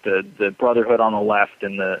you get the Brotherhood on the left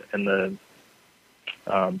and the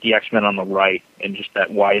X-Men on the right, and just that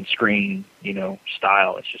widescreen,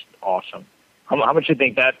 style. It's just awesome. How much do you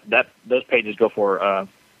think that those pages go for,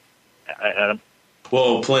 Adam?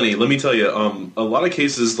 Well, plenty. Let me tell you, a lot of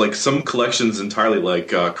cases, like some collections entirely, like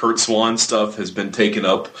Kurt Swan stuff, has been taken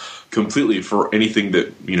up completely for anything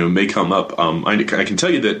that may come up. I can tell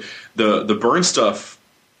you that the Byrne stuff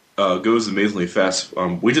goes amazingly fast.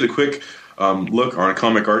 We did a quick look on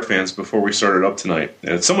Comic Art Fans before we started up tonight.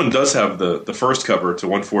 And someone does have the first cover to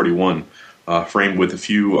 141 framed with a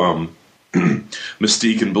few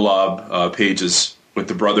Mystique and Blob pages with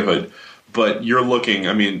the Brotherhood. But you're looking,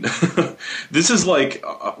 this is like,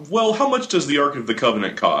 how much does the Ark of the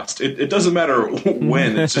Covenant cost? It doesn't matter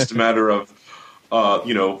when, it's just a matter of,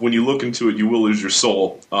 when you look into it, you will lose your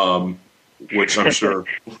soul, which I'm sure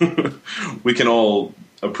we can all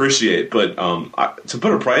appreciate. But to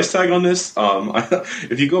put a price tag on this,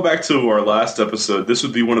 if you go back to our last episode, this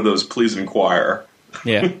would be one of those please inquire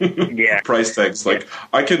price tags. Like,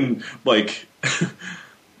 I can,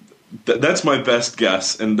 that's my best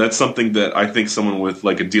guess, and that's something that I think someone with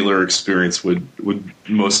like a dealer experience would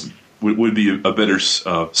be a better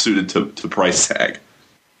suited to price tag.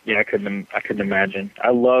 Yeah, I couldn't imagine.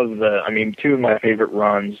 I love two of my favorite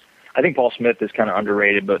runs. I think Paul Smith is kind of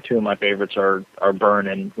underrated, but two of my favorites are Byrne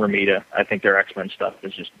and Romita. I think their X-Men stuff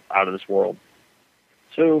is just out of this world.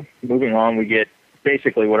 So moving on, we get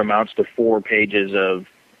basically what amounts to 4 pages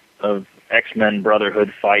of X-Men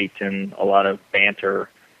Brotherhood fight and a lot of banter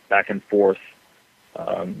back and forth,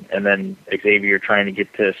 and then Xavier trying to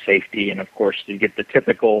get to safety, and of course you get the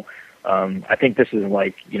typical. I think this is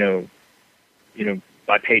like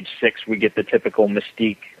by page 6 we get the typical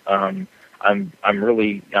Mystique. I'm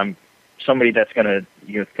somebody that's going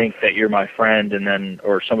to think that you're my friend, and then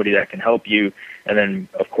or somebody that can help you, and then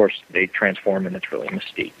of course they transform and it's really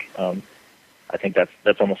Mystique. I think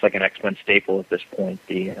that's almost like an X-Men staple at this point.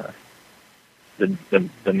 The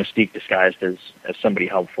Mystique disguised as somebody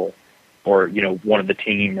helpful, or one of the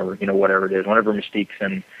team, or whatever it is. Whenever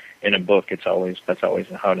Mystique's in a book, that's always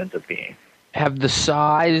how it ends up being. Have the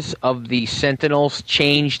size of the Sentinels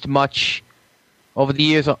changed much over the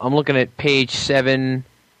years? I'm looking at page 7.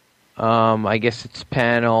 I guess it's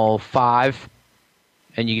panel 5,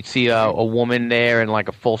 and you can see a woman there in like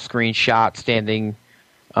a full screen shot standing.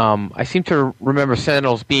 I seem to remember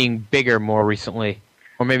Sentinels being bigger more recently,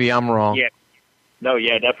 or maybe I'm wrong. Yeah. No,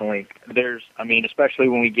 yeah, definitely. There's, especially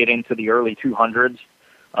when we get into the early 200s,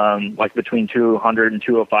 like between 200 and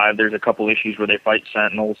 205, there's a couple issues where they fight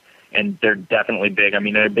Sentinels, and they're definitely big.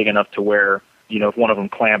 They're big enough to where, if one of them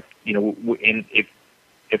clamped,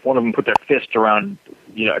 if one of them put their fist around,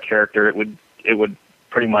 a character, it would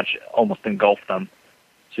pretty much almost engulf them.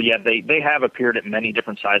 So yeah, they have appeared at many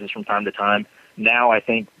different sizes from time to time. Now I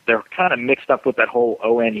think they're kind of mixed up with that whole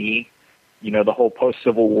ONE, the whole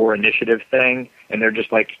post-Civil War initiative thing, and they're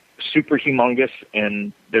just like super humongous,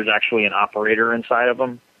 and there's actually an operator inside of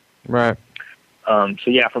them. Right. So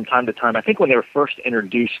yeah, from time to time, I think when they were first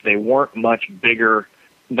introduced, they weren't much bigger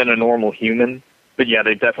a normal human. But yeah,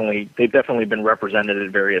 they've definitely been represented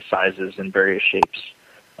in various sizes and various shapes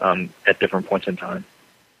at different points in time.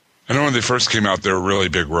 I know when they first came out, they were really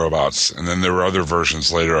big robots, and then there were other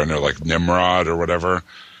versions later. I know, like Nimrod or whatever,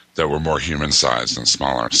 that were more human-sized and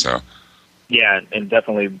smaller. So, yeah, and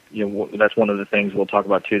definitely, that's one of the things we'll talk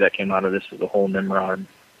about too. That came out of this is the whole Nimrod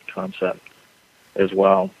concept as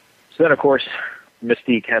well. So then, of course,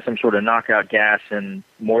 Mystique has some sort of knockout gas, and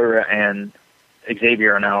Moira and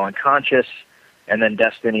Xavier are now unconscious. And then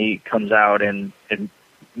Destiny comes out, and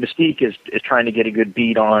Mystique is trying to get a good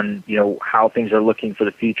beat on, how things are looking for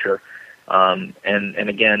the future. And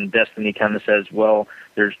again, Destiny kind of says, well,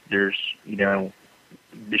 there's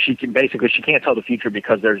she can't tell the future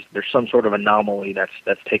because there's some sort of anomaly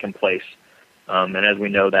that's taken place. And as we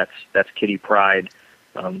know, that's Kitty Pryde.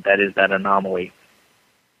 That is that anomaly.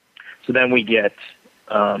 So then we get,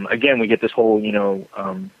 we get this whole,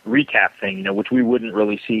 recap thing, which we wouldn't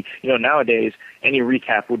really see. Nowadays, any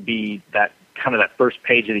recap would be that kind of that first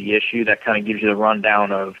page of the issue that kind of gives you the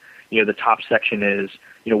rundown of, the top section is,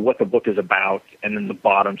 what the book is about, and then the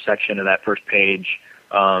bottom section of that first page,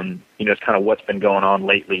 it's kind of what's been going on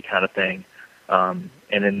lately kind of thing. And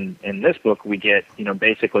in this book, we get,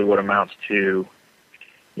 basically what amounts to,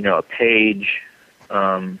 a page,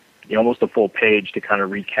 almost a full page to kind of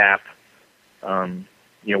recap,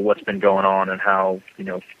 what's been going on and how,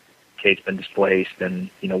 Kate's been displaced and,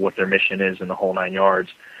 what their mission is in the whole 9 yards.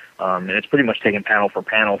 And it's pretty much taken panel for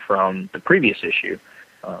panel from the previous issue.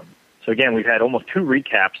 So again, we've had almost 2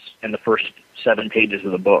 recaps in the first 7 pages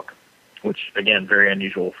of the book, which again, very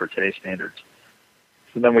unusual for today's standards.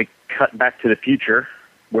 So then we cut back to the future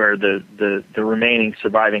where the remaining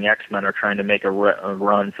surviving X-Men are trying to make a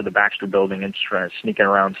run for the Baxter Building and sneaking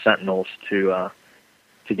around Sentinels to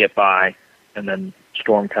get by. And then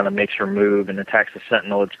Storm kind of makes her move and attacks the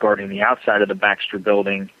Sentinel that's guarding the outside of the Baxter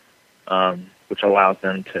Building, which allows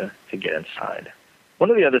them to get inside. One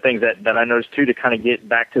of the other things that I noticed too, to kind of get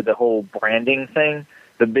back to the whole branding thing,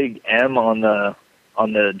 the big M on the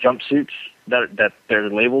jumpsuits that they're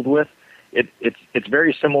labeled with, it's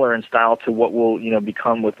very similar in style to what will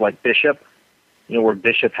become with like Bishop, where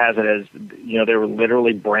Bishop has it as they were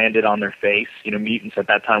literally branded on their face. Mutants at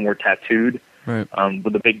that time were tattooed, right,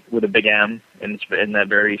 with a big M, and it's in that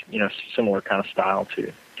very similar kind of style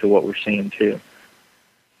to what we're seeing too.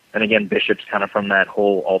 And again, Bishop's kind of from that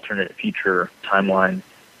whole alternate future timeline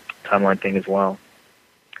thing as well.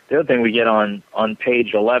 The other thing we get on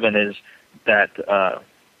page 11 is that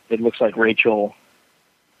it looks like Rachel,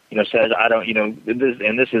 says, I don't,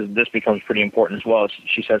 this becomes pretty important as well.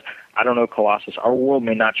 She says, I don't know, Colossus, our world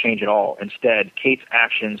may not change at all. Instead, Kate's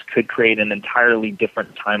actions could create an entirely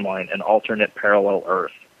different timeline, an alternate parallel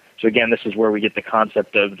Earth. So again, this is where we get the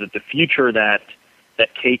concept of the future that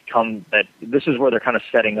Kate this is where they're kind of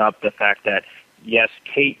setting up the fact that, yes,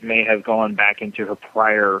 Kate may have gone back into her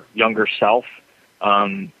prior younger self,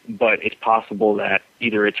 but it's possible that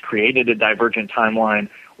either it's created a divergent timeline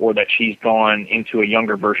or that she's gone into a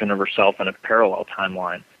younger version of herself in a parallel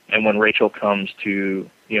timeline. And when Rachel comes into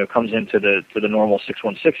the normal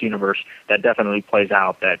 616 universe, that definitely plays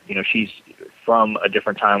out that, she's from a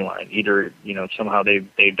different timeline. Either, somehow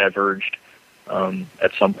they've diverged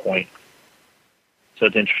at some point. So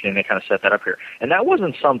it's interesting they kind of set that up here. And that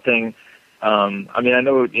wasn't something, I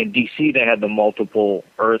know in DC they had the multiple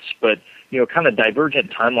Earths, but, kind of divergent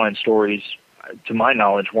timeline stories, to my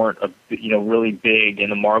knowledge, weren't, really big in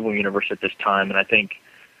the Marvel Universe at this time. And I think,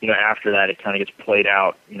 after that it kind of gets played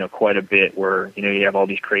out, quite a bit where, you have all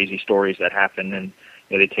these crazy stories that happen and,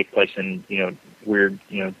 they take place in, weird,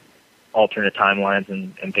 alternate timelines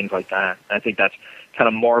and things like that. And I think that's kind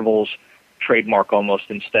of Marvel's trademark almost.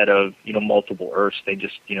 Instead of multiple Earths, they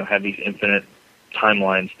just have these infinite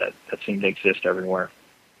timelines that seem to exist everywhere.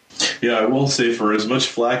 Yeah, I will say, for as much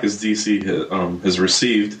flack as DC has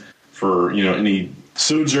received for any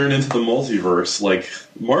sojourn into the multiverse, like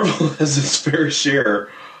Marvel has its fair share.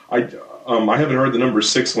 I haven't heard the number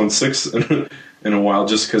 616 in a while,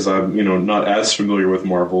 just because I'm not as familiar with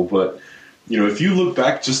Marvel. But if you look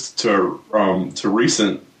back just to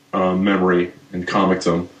recent memory in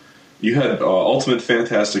comicdom, you had Ultimate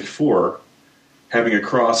Fantastic Four having a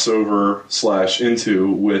crossover /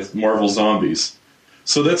 into with Marvel Zombies.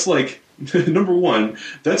 So that's like, number one,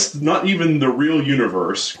 that's not even the real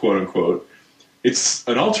universe, quote unquote. It's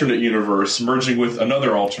an alternate universe merging with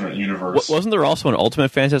another alternate universe. Wasn't there also an Ultimate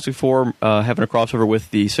Fantastic Four having a crossover with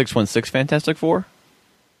the 616 Fantastic Four?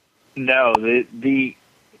 No,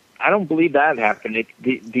 I don't believe that happened.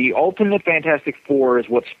 The Ultimate Fantastic Four is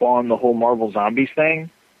what spawned the whole Marvel Zombies thing.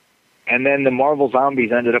 And then the Marvel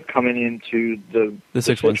Zombies ended up coming into the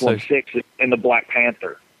 616 and the Black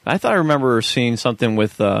Panther. I thought I remember seeing something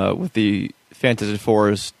with the Fantastic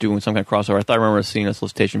Fours doing some kind of crossover. I thought I remember seeing a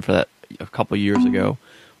solicitation for that a couple of years ago,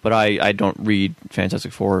 but I don't read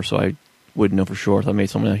Fantastic Four, so I wouldn't know for sure. So I made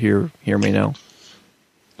someone here may know.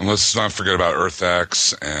 And let's not forget about Earth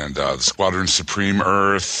X and the Squadron Supreme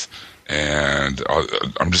Earth, and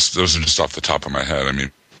those are just off the top of my head. I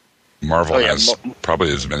mean, Marvel has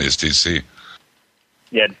probably as many as DC.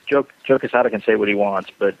 Yeah, Joe Quesada can say what he wants,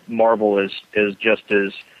 but Marvel is just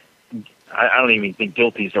as, I don't even think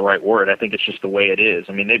guilty is the right word. I think it's just the way it is.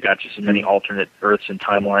 I mean, they've got just as many alternate Earths and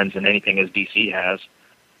timelines and anything as DC has.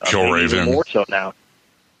 Killraven. Even more so now.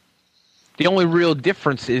 The only real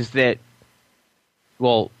difference is that,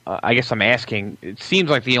 well, I guess I'm asking, it seems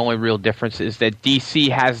like the only real difference is that DC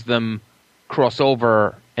has them cross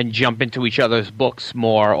over and jump into each other's books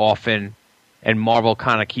more often, and Marvel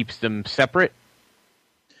kind of keeps them separate.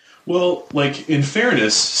 Well, like, in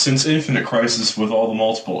fairness, since Infinite Crisis with all the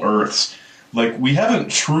multiple Earths, like, we haven't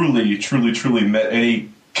truly met any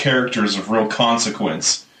characters of real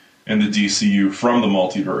consequence in the DCU from the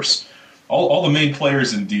multiverse. All the main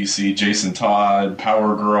players in DC, Jason Todd,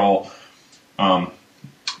 Power Girl,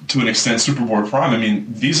 to an extent Superboy Prime, I mean,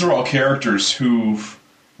 these are all characters who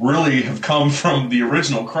really have come from the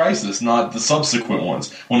original Crisis, not the subsequent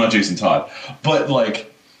ones. Well, not Jason Todd. But,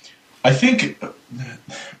 like, I think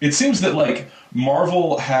it seems that, like,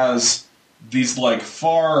 Marvel has these, like,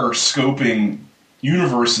 far-scoping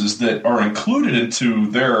universes that are included into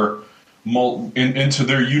their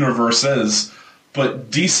universes, but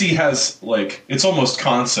DC has, like, it's almost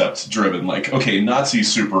concept-driven. Like, okay, Nazi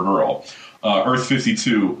Supergirl, Earth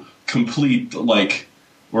 52, complete, like,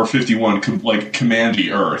 or 51, like, Commandy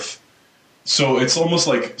Earth. So it's almost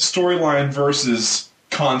like storyline versus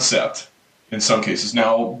concept in some cases.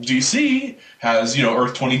 Now, DC has,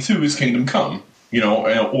 Earth 22 is Kingdom Come,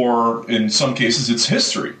 or in some cases it's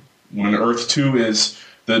history. When Earth 2 is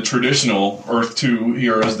the traditional Earth 2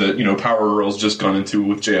 heroes that, Power Girl's just gone into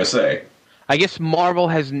with JSA. I guess Marvel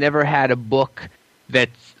has never had a book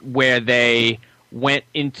that's where they went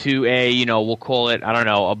into a, we'll call it, I don't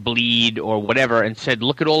know, a bleed or whatever, and said,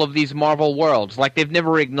 look at all of these Marvel worlds. Like, they've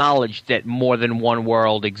never acknowledged that more than one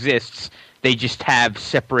world exists. They just have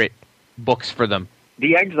separate books for them.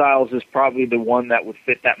 The Exiles is probably the one that would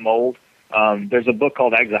fit that mold. There's a book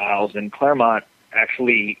called Exiles, and Claremont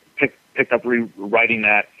actually picked up rewriting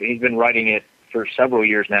that. He's been writing it for several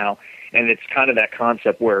years now, and it's kind of that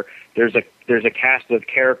concept where there's a cast of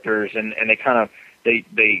characters, and they kind of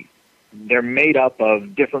they're made up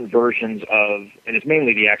of different versions of, and it's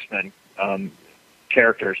mainly the X-Men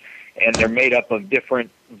characters, and they're made up of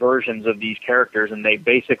different versions of these characters, and they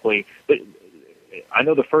basically, I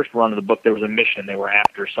know the first run of the book, there was a mission. They were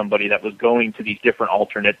after somebody that was going to these different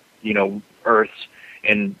alternate, Earths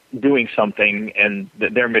and doing something, and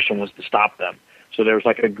their mission was to stop them. So there was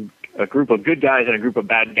like a group of good guys and a group of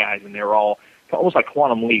bad guys, and they were all almost like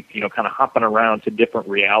Quantum Leap, kind of hopping around to different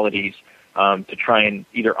realities to try and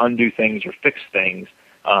either undo things or fix things.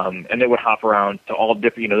 And they would hop around to all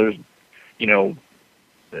different, they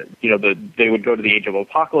would go to the Age of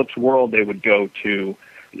Apocalypse world. They would go to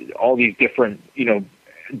all these different,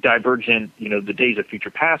 divergent, the Days of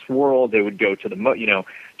Future Past world. They would go to the,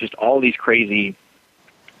 just all these crazy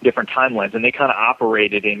different timelines, and they kind of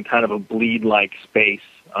operated in kind of a bleed-like space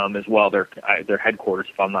as well. Their headquarters,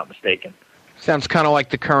 if I'm not mistaken. Sounds kind of like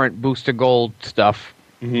the current Booster Gold stuff.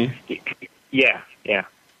 Mm-hmm. Yeah.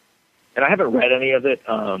 And I haven't read any of it,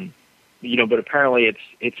 but apparently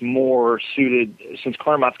it's more suited, since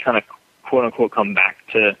Claremont's kind of quote unquote come back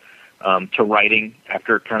to writing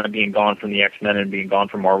after kind of being gone from the X-Men and being gone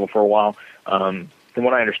from Marvel for a while. From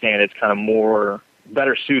what I understand, it's kind of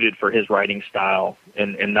better suited for his writing style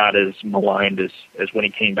and not as maligned as when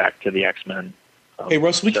he came back to the X-Men. Hey,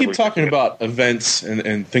 Russ, we keep talking about events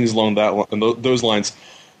and things along those lines.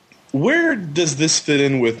 Where does this fit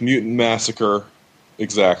in with Mutant Massacre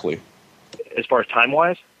exactly? As far as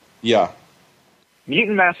time-wise? Yeah.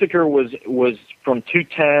 Mutant Massacre was from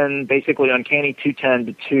 210, basically Uncanny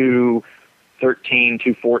 210 to 213,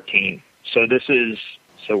 214. So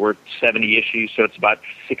we're 70 issues, so it's about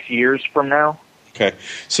 6 years from now. Okay.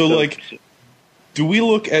 So do we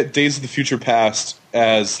look at Days of the Future Past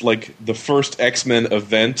as, like, the first X-Men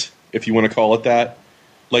event, if you want to call it that?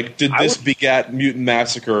 Like, did this begat Mutant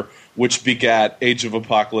Massacre, which begat Age of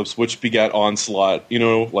Apocalypse, which begat Onslaught?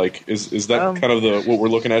 Is that kind of what we're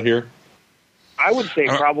looking at here? I would say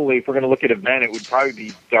probably, if we're going to look at event, it would probably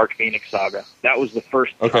be Dark Phoenix Saga. That was the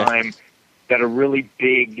first time that a really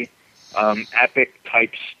big,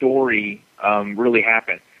 epic-type story really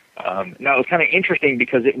happened. Now, it was kind of interesting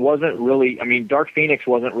because it wasn't really, I mean, Dark Phoenix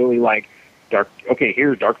wasn't really like,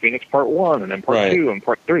 here's Dark Phoenix Part 1 and then Part 2 and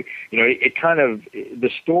Part 3. You know, it kind of,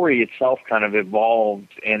 the story itself kind of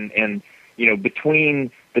evolved and you know,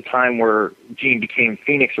 between the time where Jean became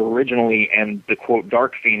Phoenix originally and the, quote,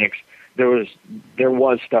 Dark Phoenix, there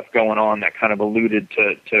was stuff going on that kind of alluded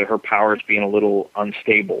to her powers being a little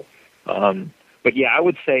unstable. But yeah, I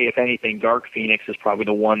would say, if anything, Dark Phoenix is probably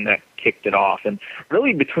the one that kicked it off. And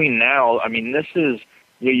really, between now, I mean, this is,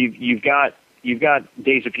 you know, you've got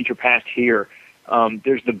Days of Future Past here.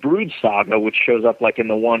 There's the Brood Saga, which shows up like in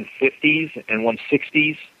the 150s and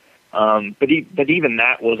 160s. But even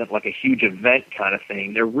that wasn't like a huge event kind of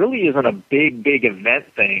thing. There really isn't a big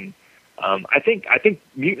event thing. I think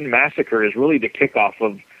Mutant Massacre is really the kickoff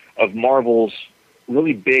of Marvel's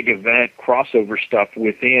really big event crossover stuff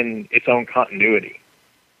within its own continuity.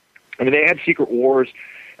 I mean, they had Secret Wars,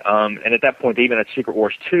 and at that point they even had Secret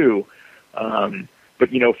Wars 2.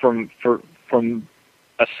 But you know, from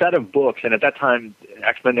a set of books, and at that time,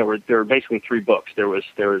 X-Men, there were basically 3 books. There was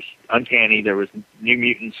Uncanny, there was New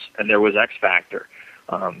Mutants, and there was X-Factor.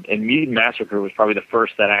 And Mutant Massacre was probably the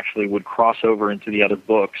first that actually would cross over into the other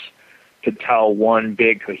books to tell one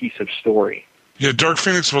big cohesive story. Yeah, Dark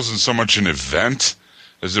Phoenix wasn't so much an event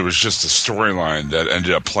as it was just a storyline that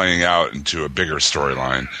ended up playing out into a bigger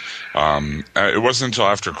storyline. It wasn't until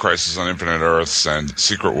after Crisis on Infinite Earths and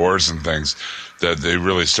Secret Wars and things that they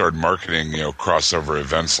really started marketing, you know, crossover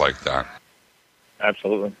events like that.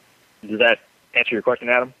 Absolutely. Does that answer your question,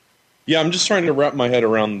 Adam? Yeah, I'm just trying to wrap my head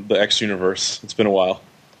around the X universe. It's been a while.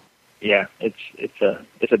 Yeah, it's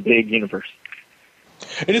a big universe.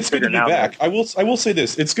 And it's good to be back. I will say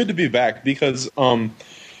this: it's good to be back because,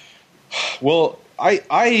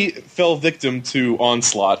 I fell victim to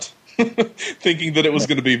Onslaught, thinking that it was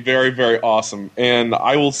going to be very, very awesome. And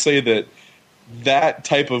I will say that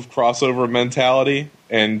type of crossover mentality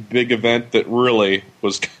and big event that really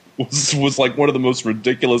was like one of the most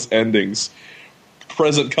ridiculous endings,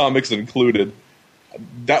 present comics included.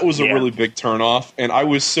 That was a really big turnoff, and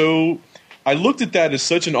I looked at that as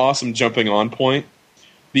such an awesome jumping on point.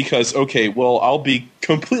 Because, okay, well, I'll be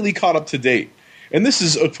completely caught up to date. And this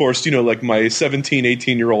is, of course, you know, like my 17,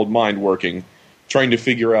 18-year-old mind working, trying to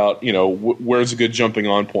figure out, you know, where's a good jumping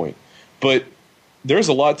on point. But there's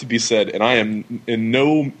a lot to be said, and I am in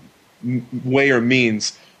no way or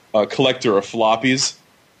means a collector of floppies.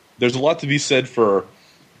 There's a lot to be said for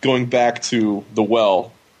going back to the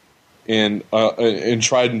well and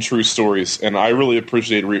tried and true stories. And I really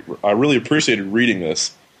appreciated reading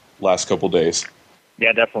this last couple days.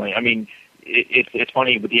 Yeah, definitely. I mean, it's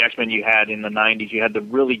funny, with the X-Men you had in the 90s, you had the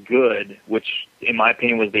really good, which in my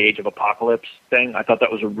opinion was the Age of Apocalypse thing. I thought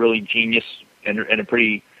that was a really genius and a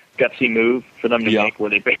pretty gutsy move for them to make, where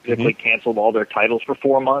they basically canceled all their titles for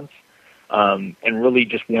 4 months and really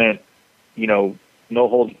just went, you know, no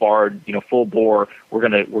holds barred, you know, full bore. We're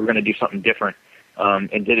gonna do something different,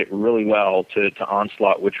 and did it really well to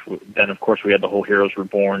Onslaught, which then of course we had the whole Heroes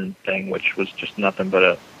Reborn thing, which was just nothing but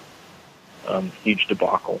a huge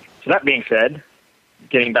debacle. So that being said,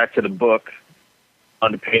 getting back to the book,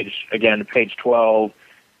 on to page 12,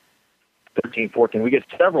 13, 14, we get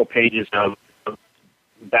several pages of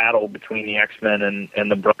battle between the X-Men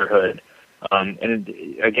and the Brotherhood.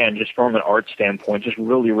 And again, just from an art standpoint, just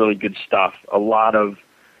really, really good stuff. A lot of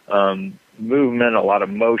movement, a lot of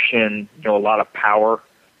motion, you know, a lot of power.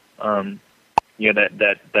 You know,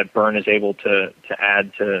 that Byrne is able to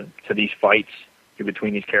add to these fights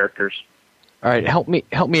between these characters. All right, help me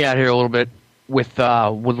out here a little bit with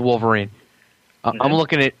Wolverine. I'm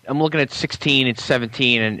looking at 16 and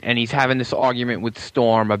 17, and he's having this argument with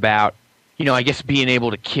Storm about, you know, I guess being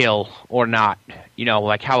able to kill or not. You know,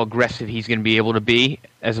 like how aggressive he's going to be able to be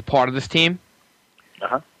as a part of this team.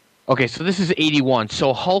 Okay, so this is 81.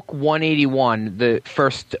 So Hulk 181, the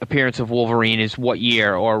first appearance of Wolverine, is what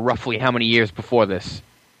year, or roughly how many years before this?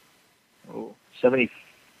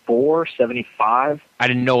 74, 75. I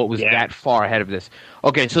didn't know it was that far ahead of this.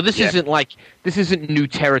 Okay, so this isn't new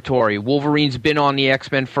territory. Wolverine's been on the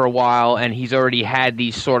X-Men for a while, and he's already had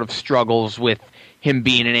these sort of struggles with him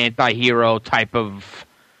being an anti-hero type of,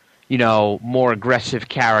 you know, more aggressive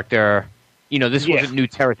character. You know, this wasn't new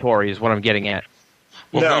territory is what I'm getting at.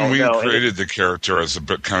 Well, then we created the character as a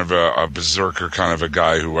bit kind of a berserker, kind of a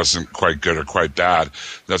guy who wasn't quite good or quite bad.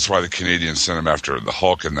 That's why the Canadians sent him after the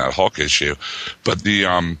Hulk in that Hulk issue. But he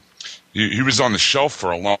was on the shelf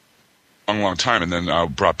for a long time, and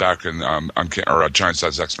then brought back in Giant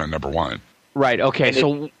Size X-Men #1. Right. Okay.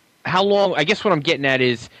 So how long? I guess what I'm getting at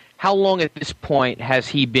is how long at this point has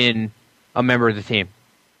he been a member of the team?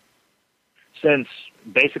 Since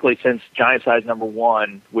basically since Giant Size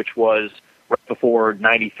 #1, which was right before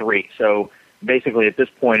 93. So basically at this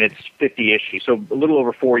point it's 50 issues. So a little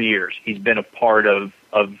over 4 years he's been a part of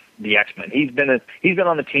the X-Men. He's been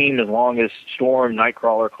on the team as long as Storm,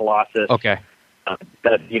 Nightcrawler, Colossus. Okay.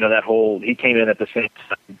 That whole, he came in at the same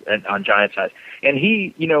time on Giant Size. And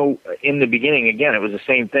he, in the beginning, again, it was the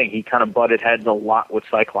same thing. He kind of butted heads a lot with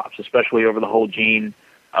Cyclops, especially over the whole Jean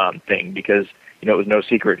thing, because, it was no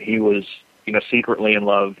secret. He was, secretly in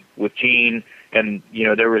love with Jean, and,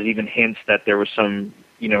 there was even hints that there was some,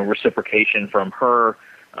 reciprocation from her.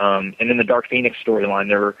 And in the Dark Phoenix storyline,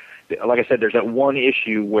 there were, like I said, there's that one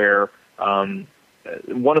issue where one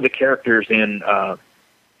of the characters in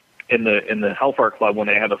the Hellfire Club, when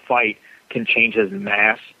they have a fight, can change his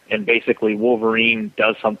mass, and basically Wolverine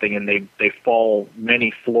does something, and they fall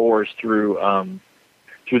many floors through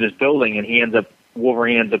this building, and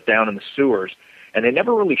Wolverine ends up down in the sewers, and they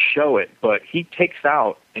never really show it, but he takes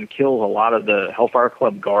out and kills a lot of the Hellfire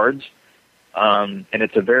Club guards, and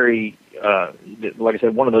it's a very, like I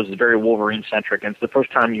said, one of those is very Wolverine centric, and it's the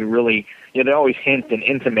first time you really, they always hint and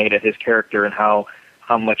intimate at his character and how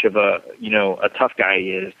much of a tough guy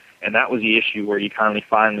he is. And that was the issue where you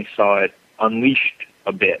finally saw it unleashed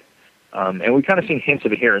a bit. And we've kind of seen hints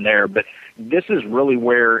of it here and there, but this is really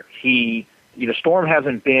where Storm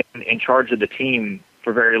hasn't been in charge of the team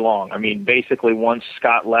for very long. I mean, basically once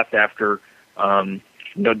Scott left after,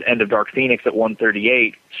 the end of Dark Phoenix at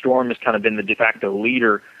 138, Storm has kind of been the de facto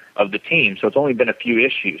leader of the team. So it's only been a few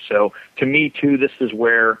issues. So to me, too, this is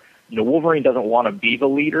where, Wolverine doesn't want to be the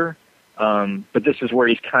leader, but this is where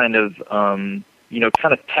he's kind of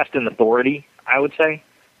testing authority, I would say.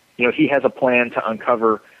 He has a plan to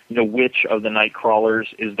uncover, which of the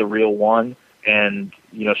Nightcrawlers is the real one. And,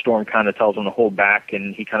 Storm kind of tells him to hold back,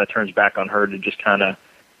 and he kind of turns back on her to just kind of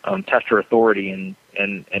test her authority. And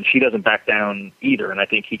she doesn't back down either. And I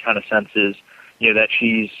think he kind of senses, that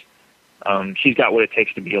she's got what it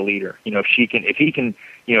takes to be a leader. If he can,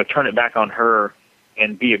 turn it back on her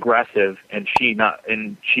and be aggressive, and she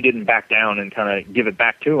didn't back down and kind of give it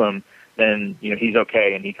back to him, then he's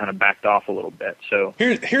okay, and he kind of backed off a little bit. So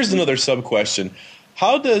here's another sub question: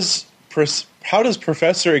 How does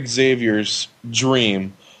Professor Xavier's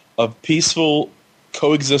dream of peaceful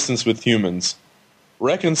coexistence with humans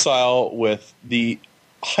reconcile with the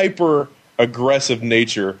hyper aggressive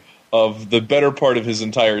nature of the better part of his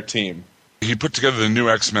entire team? He put together the new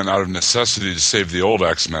X-Men out of necessity to save the old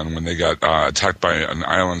X-Men when they got attacked by an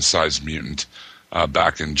island-sized mutant.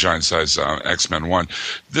 Back in Giant Size X-Men 1.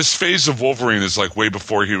 This phase of Wolverine is like way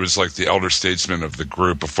before he was like the elder statesman of the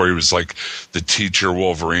group, before he was like the teacher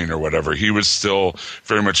Wolverine or whatever. He was still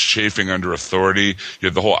very much chafing under authority. You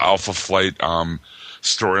had the whole Alpha Flight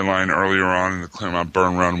storyline earlier on in the Claremont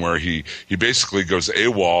Byrne run, where he basically goes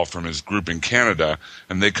AWOL from his group in Canada,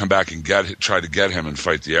 and they come back and try to get him and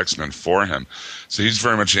fight the X-Men for him. So he's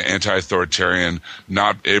very much an anti-authoritarian,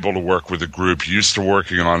 not able to work with a group, used to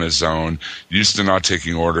working on his own, used to not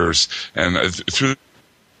taking orders. And through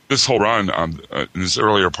this whole run, in this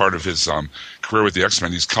earlier part of his career with the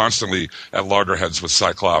X-Men, he's constantly at loggerheads with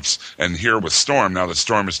Cyclops, and here with Storm, now that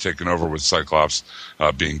Storm has taken over with Cyclops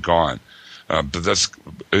being gone. But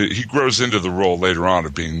he grows into the role later on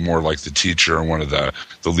of being more like the teacher and one of the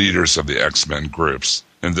leaders of the X-Men groups.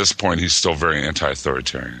 At this point, he's still very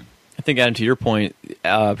anti-authoritarian. I think, Adam, to your point,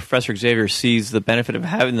 Professor Xavier sees the benefit of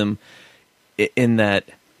having them in that,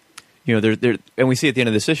 and we see at the end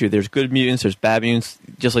of this issue, there's good mutants, there's bad mutants,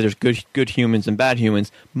 just like there's good humans and bad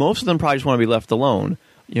humans. Most of them probably just want to be left alone,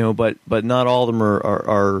 but not all of them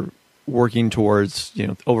are working towards,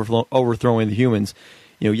 overthrowing the humans.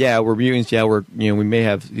 We're mutants. We may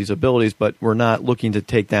have these abilities, but we're not looking to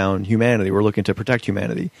take down humanity. We're looking to protect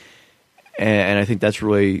humanity, and I think that's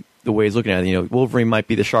really the way he's looking at it. Wolverine might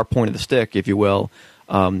be the sharp point of the stick, if you will,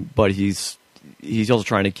 but he's also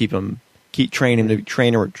trying to train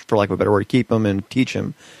him, or for lack of a better word, keep him and teach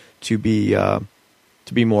him to be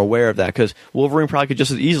more aware of that. Because Wolverine probably could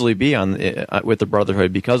just as easily be on with the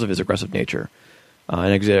Brotherhood because of his aggressive nature.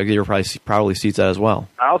 And Xavier probably sees that as well.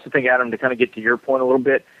 I also think, Adam, to kind of get to your point a little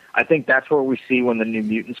bit, I think that's where we see when the New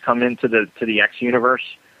Mutants come into the X universe.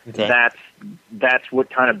 Okay. That's what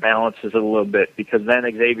kind of balances it a little bit, because then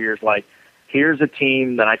Xavier's like, here's a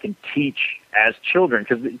team that I can teach as children.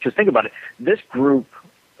 Because think about it, this group,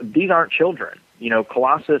 these aren't children.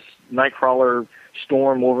 Colossus, Nightcrawler,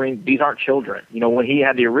 Storm, Wolverine, these aren't children. When he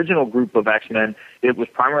had the original group of X-Men, it was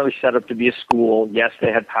primarily set up to be a school. Yes,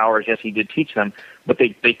 they had powers. Yes, he did teach them, but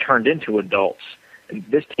they turned into adults. And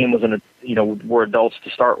this team were adults to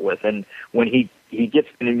start with. And when he gets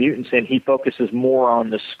the New Mutants in, he focuses more on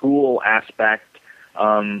the school aspect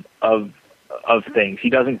of of things. He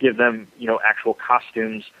doesn't give them, actual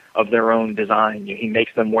costumes of their own design. He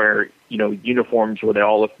makes them wear, uniforms where they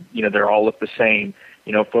all look, they're all look the same.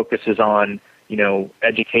 Focuses on,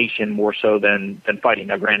 education more so than fighting.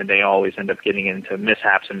 Now, granted, they always end up getting into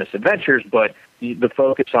mishaps and misadventures, but the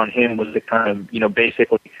focus on him was to kind of,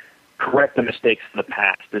 basically correct the mistakes of the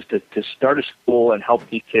past, is to start a school and help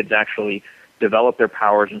these kids actually develop their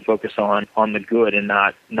powers and focus on the good and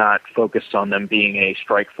not focus on them being a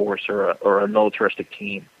strike force or a militaristic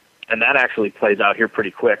team. And that actually plays out here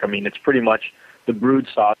pretty quick. I mean, it's pretty much the Brood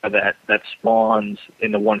saga that spawns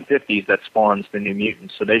in the 150s that spawns the New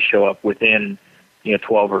Mutants. So they show up within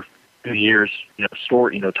 12 or 2 years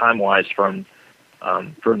time-wise from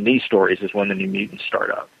these stories is when the New Mutants start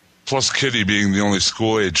up. Plus, Kitty, being the only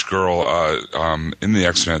school-age girl in the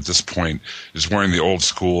X-Men at this point, is wearing the old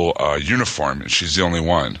school uniform, and she's the only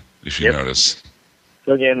one, if you notice.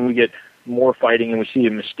 So again, we get more fighting, and we see a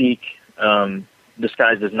Mystique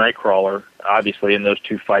disguised as Nightcrawler, obviously, and those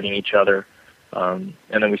two fighting each other. And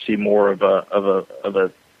then we see more of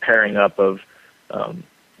a pairing up of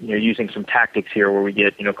using some tactics here, where we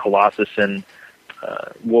get Colossus and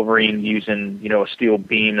Wolverine using a steel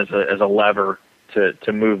beam as a lever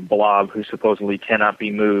to move Blob, who supposedly cannot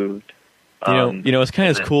be moved. It's kind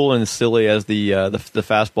of as cool and silly as the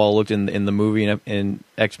fastball looked in the movie in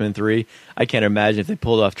X-Men 3. I can't imagine if they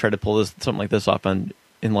tried to pull something like this off in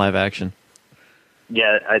live action.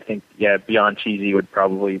 Yeah, I think beyond cheesy would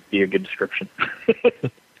probably be a good description.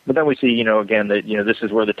 But then we see again that this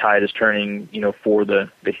is where the tide is turning for the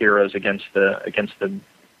heroes against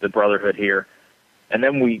the Brotherhood here, and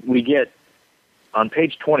then we get. On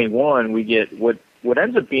page 21, we get what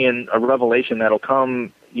ends up being a revelation that'll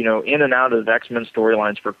come, in and out of X-Men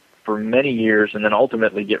storylines for many years and then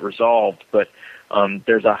ultimately get resolved. But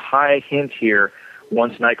there's a high hint here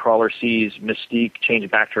once Nightcrawler sees Mystique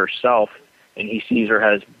change back to herself, and he sees her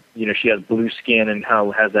has, she has blue skin and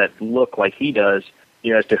how has that look like he does,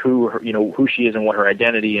 as to who she is and what her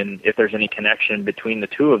identity and if there's any connection between the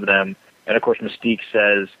two of them. And of course, Mystique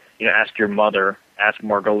says, ask your mother, ask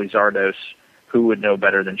Margoli Zardos, who would know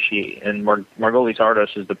better than she? And Margoli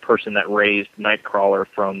Zardos is the person that raised Nightcrawler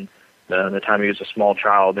from the time he was a small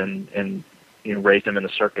child and raised him in the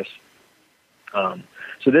circus.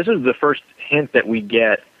 So this is the first hint that we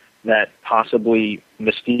get that possibly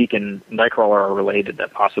Mystique and Nightcrawler are related,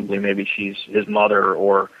 that possibly maybe she's his mother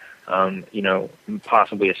or,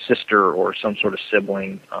 possibly a sister or some sort of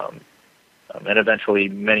sibling. And eventually,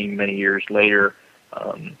 many, many years later,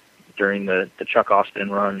 during the Chuck Austin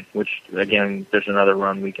run, which again, there's another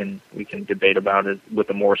run we can debate about it with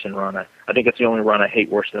the Morrison run. I think it's the only run I hate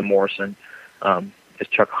worse than Morrison, is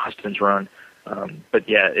Chuck Austin's run. But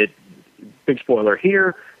yeah, big spoiler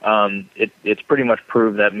here. It's pretty much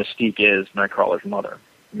proved that Mystique is Nightcrawler's mother.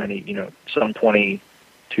 Some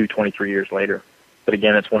 22, 23 years later. But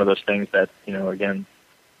again, it's one of those things that again,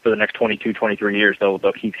 for the next 22, 23 years, they'll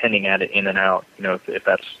keep hinting at it in and out. If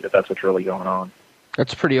that's what's really going on.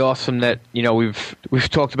 That's pretty awesome that, we've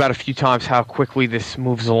talked about a few times how quickly this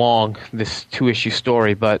moves along, this 2-issue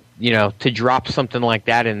story, but, to drop something like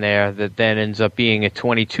that in there that then ends up being a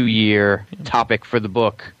 22-year topic for the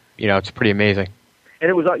book, it's pretty amazing. And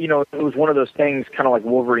it was, it was one of those things kind of like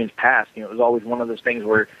Wolverine's past. It was always one of those things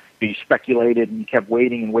where you speculated and you kept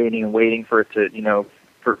waiting and waiting and waiting for it to,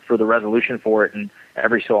 for the resolution for it, and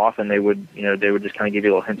every so often they would just kind of give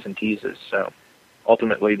you little hints and teases, so...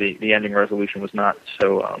 Ultimately, the ending resolution was not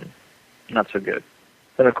so good.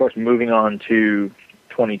 Then, of course, moving on to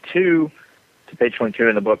page 22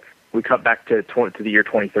 in the book, we cut back to the year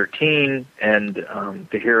 2013, and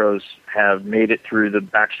the heroes have made it through the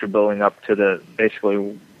Baxter building up to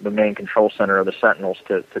basically the main control center of the Sentinels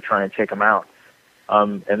to try and take them out.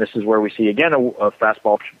 And this is where we see again a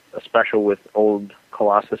fastball special with old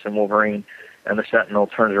Colossus and Wolverine. And the Sentinel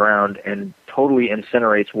turns around and totally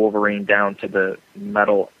incinerates Wolverine down to the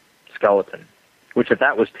metal skeleton. Which, if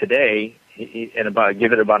that was today, give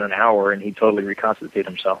it about an hour, and he'd totally reconstitute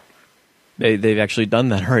himself. They've actually done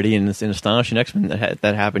that already in Astonishing X-Men.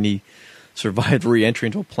 That happened. He survived re-entry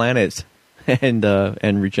into a planet and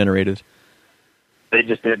regenerated. They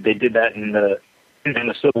did that in the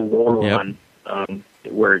Civil War run,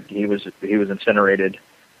 where he was incinerated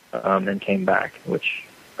and came back, which.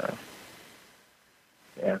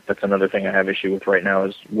 Yeah, that's another thing I have issue with right now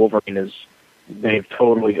is Wolverine they've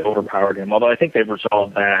totally overpowered him. Although I think they've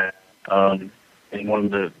resolved that in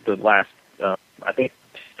one of the last, I think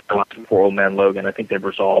for Old Man Logan, I think they've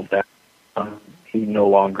resolved that he no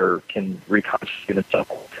longer can reconstitute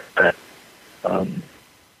himself.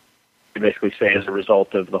 They basically say as a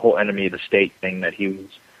result of the whole enemy of the state thing that he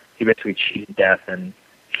basically cheated death and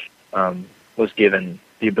was given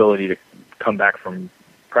the ability to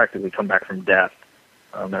practically come back from death,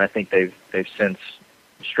 and I think they've since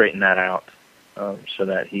straightened that out so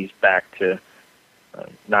that he's back to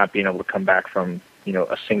not being able to come back from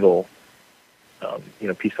a single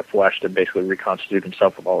piece of flesh to basically reconstitute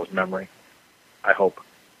himself with all his memory, I hope.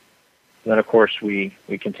 And then, of course, we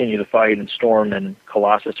continue the fight, and Storm and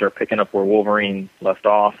Colossus are picking up where Wolverine left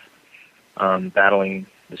off, battling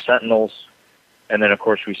the Sentinels. And then, of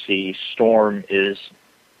course, we see Storm is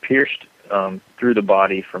pierced through the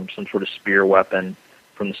body from some sort of spear weapon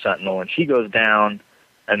from the Sentinel, and she goes down,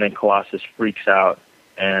 and then Colossus freaks out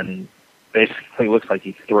and basically looks like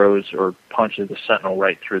he throws or punches the Sentinel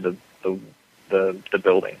right through the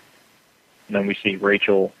building. And then we see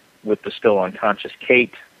Rachel with the still unconscious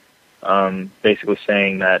Kate, basically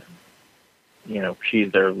saying that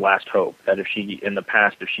she's their last hope. That if she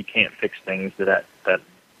can't fix things, that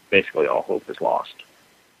basically all hope is lost.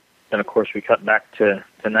 Then of course we cut back to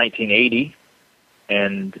 1980,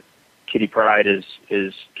 and Kitty Pryde is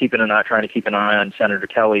trying to keep an eye on Senator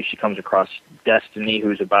Kelly. She comes across Destiny,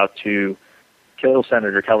 who's about to kill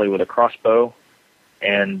Senator Kelly with a crossbow,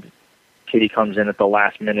 and Kitty comes in at the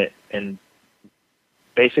last minute and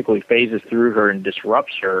basically phases through her and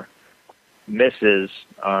disrupts her, misses,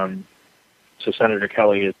 so Senator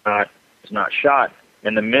Kelly is not shot.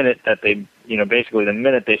 And the minute that they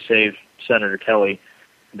save Senator Kelly,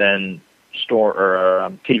 then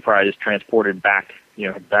Kitty Pryde is transported back,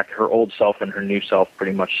 back her old self and her new self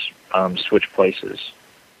pretty much switch places,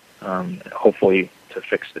 hopefully to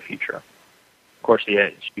fix the future. Of course,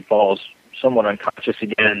 she falls somewhat unconscious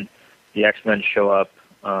again. The X-Men show up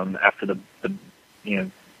after the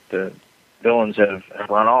villains have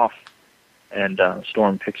run off, and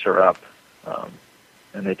Storm picks her up,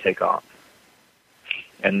 and they take off.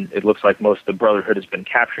 And it looks like most of the Brotherhood has been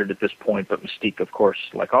captured at this point, but Mystique, of course,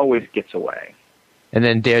 like always, gets away. And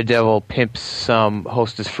then Daredevil pimps some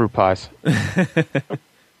Hostess fruit pies.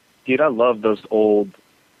 Dude, I love those old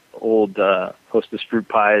Hostess fruit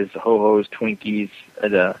pies, Ho-Hos, Twinkies,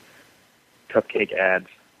 and cupcake ads.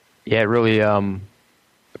 Yeah, it really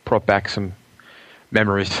brought back some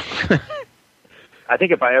memories. I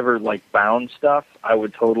think if I ever bound stuff, I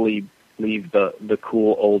would totally leave the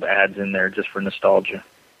cool old ads in there just for nostalgia.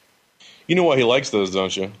 You know why he likes those,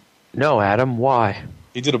 don't you? No, Adam, why?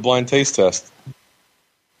 He did a blind taste test.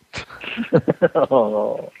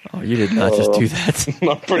 Oh, you did not just do that.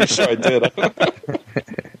 I'm pretty sure I did.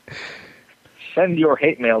 Send your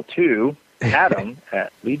hate mail to Adam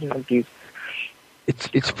at Legion of Geeks.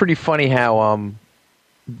 It's pretty funny how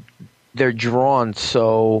they're drawn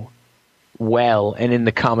so well and in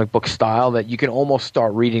the comic book style that you can almost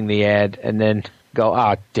start reading the ad and then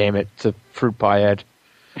go, damn it, it's a fruit pie ad.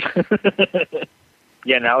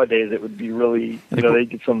 Yeah, nowadays it would be really, they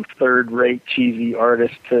get some third-rate cheesy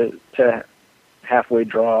artist to halfway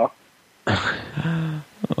draw.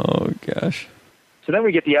 Oh gosh. So then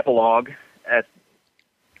we get the epilogue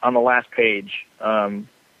on the last page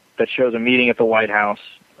that shows a meeting at the White House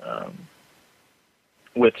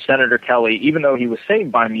with Senator Kelly. Even though he was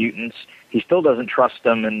saved by mutants, he still doesn't trust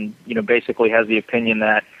them, and basically has the opinion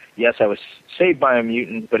that, yes, I was saved by a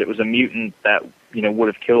mutant, but it was a mutant that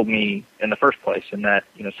would have killed me in the first place, and that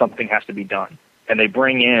something has to be done. And they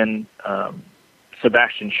bring in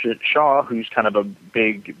Sebastian Shaw, who's kind of a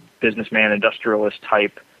big businessman, industrialist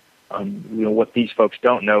type. What these folks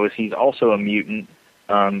don't know is he's also a mutant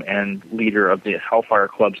and leader of the Hellfire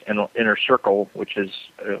Club's Inner Circle, which is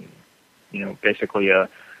basically a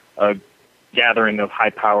gathering of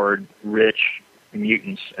high-powered, rich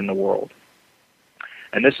mutants in the world.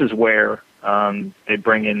 And this is where they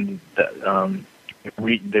bring in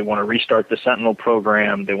they want to restart the Sentinel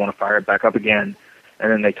program. They want to fire it back up again.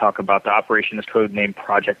 And then they talk about the operation is codenamed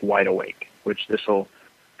Project Wide Awake, which this will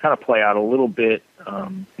kind of play out a little bit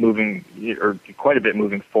quite a bit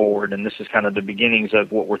moving forward. And this is kind of the beginnings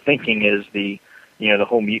of what we're thinking is the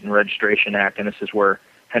whole Mutant Registration Act. And this is where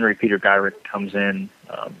Henry Peter Gyrick comes in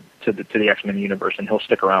to the X-Men universe, and he'll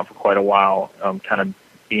stick around for quite a while, kind of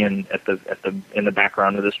being in the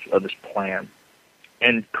background of this plan.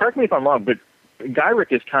 And correct me if I'm wrong, but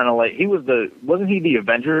Gyrick is kind of like wasn't he the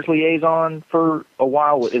Avengers liaison for a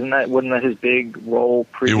while? Wasn't that his big role?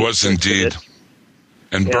 He was indeed.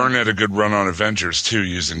 And yeah. Byrne had a good run on Avengers too,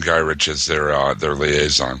 using Gyrick as their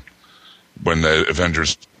liaison when the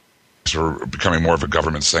Avengers were becoming more of a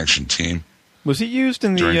government-sanctioned team. Was he used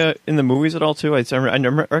in the movies at all too? I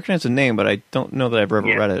recognize the name, but I don't know that I've ever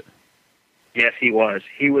read it. Yes, he was.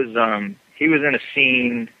 He was in a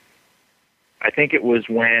scene. I think it was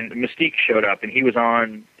when Mystique showed up, and he was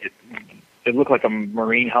on. It it looked like a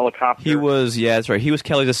Marine helicopter. He was, yeah, that's right. He was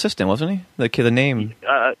Kelly's assistant, wasn't he? The name.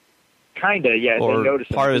 Kinda, yeah. Or they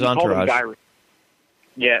noticed part him. of his entourage.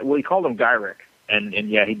 Yeah, well, he called him Gyrick, and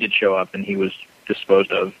yeah, he did show up, and he was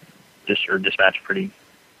disposed of, dispatched pretty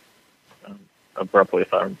abruptly,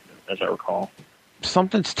 as I recall.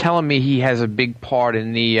 Something's telling me he has a big part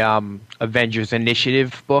in the Avengers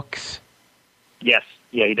Initiative books. Yes,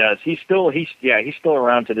 yeah, he does. He's still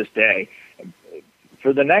around to this day.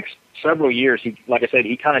 For the next several years, like I said,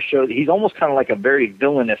 he kind of showed he's almost kind of like a very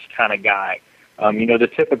villainous kind of guy. The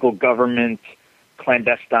typical government,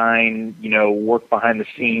 clandestine, work behind the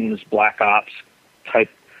scenes, black ops type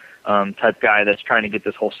guy that's trying to get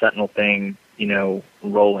this whole Sentinel thing,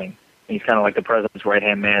 rolling. And he's kind of like the president's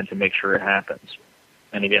right-hand man to make sure it happens.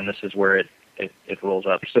 And again, this is where it rolls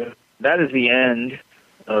up. So that is the end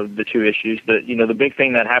of the two issues. The big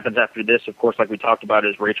thing that happens after this, of course, like we talked about,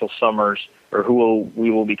 is Rachel Summers, or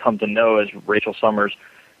we will become to know as Rachel Summers,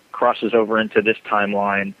 crosses over into this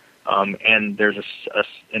timeline. And there's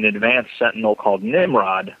an advanced Sentinel called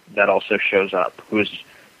Nimrod that also shows up, who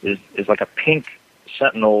is like a pink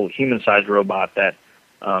Sentinel human-sized robot that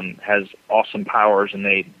has awesome powers, and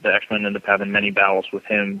the X-Men end up having many battles with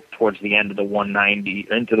him towards the end of the 190s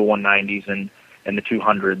and the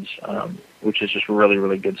 200s, which is just really,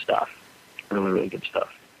 really good stuff. Really, really good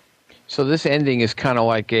stuff. So this ending is kind of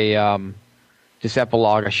like this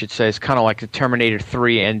epilogue, I should say, is kind of like the Terminator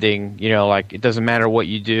 3 ending, like it doesn't matter what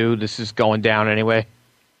you do, this is going down anyway?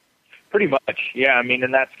 Pretty much, yeah. I mean,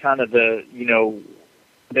 and that's kind of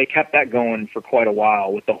they kept that going for quite a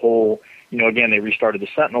while with the whole, again, they restarted the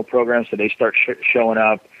Sentinel program, so they start showing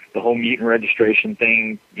up. The whole mutant registration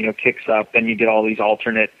thing, kicks up. Then you get all these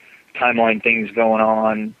alternate timeline things going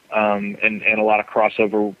on, and a lot of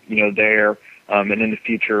crossover, there. And in the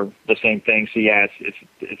future, the same thing. So yeah, it's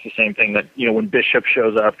the same thing that, when Bishop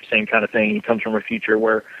shows up, same kind of thing. He comes from a future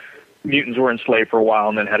where mutants were enslaved for a while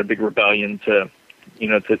and then had a big rebellion to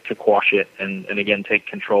quash it and again take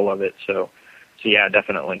control of it. So yeah,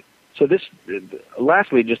 definitely. So this,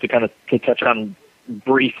 lastly, just to kind of to touch on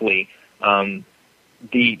briefly,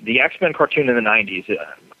 the X-Men cartoon in the 90s,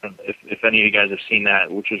 if any of you guys have seen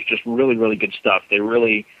that, which was just really, really good stuff. They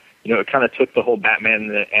really, it kind of took the whole Batman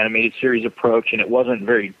the animated series approach, and it wasn't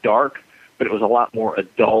very dark, but it was a lot more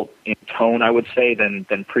adult in tone, I would say,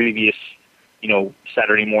 than previous,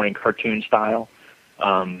 Saturday morning cartoon style.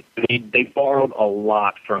 They borrowed a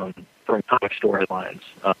lot from comic storylines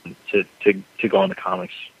to go into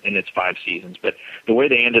comics in its 5 seasons. But the way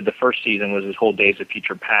they ended the first season was this whole Days of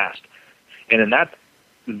Future Past. And in that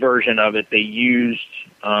version of it, they used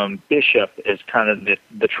Bishop as kind of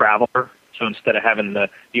the traveler. So instead of having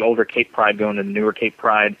the older Cape Pride going to the newer Cape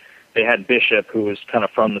Pride, they had Bishop, who was kind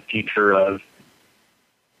of from the future of,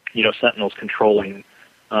 Sentinels controlling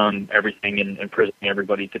everything and imprisoning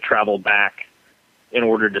everybody, to travel back in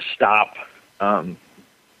order to stop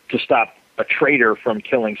a traitor from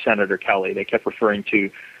killing Senator Kelly. They kept referring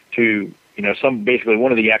to basically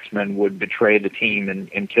one of the X-Men would betray the team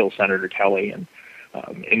and kill Senator Kelly. And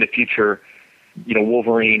in the future,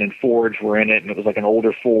 Wolverine and Forge were in it, and it was like an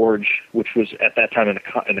older Forge, which was at that time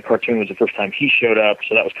in the cartoon was the first time he showed up.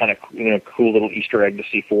 So that was kind of cool little Easter egg to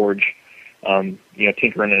see Forge,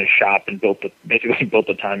 tinkering in his shop and basically built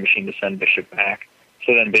a time machine to send Bishop back.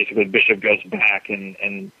 So then basically Bishop goes back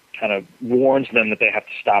and kind of warns them that they have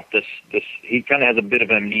to stop this. He kind of has a bit of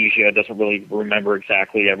amnesia, doesn't really remember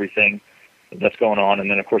exactly everything that's going on. And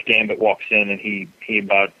then, of course, Gambit walks in, and he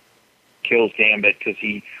about kills Gambit because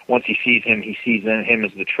once he sees him, he sees him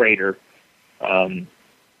as the traitor,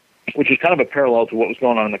 which is kind of a parallel to what was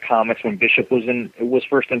going on in the comics when Bishop was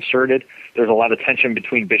first inserted. There's a lot of tension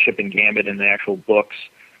between Bishop and Gambit in the actual books,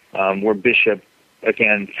 where Bishop,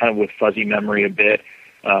 again, kind of with fuzzy memory a bit,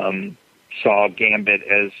 saw Gambit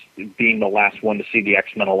as being the last one to see the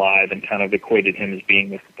X-Men alive and kind of equated him as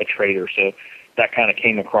being a traitor. So that kind of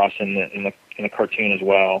came across in the cartoon as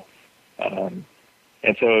well.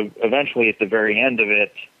 And so eventually at the very end of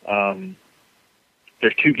it,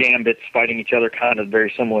 there's two Gambits fighting each other, kind of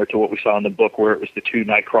very similar to what we saw in the book where it was the two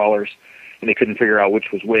Nightcrawlers and they couldn't figure out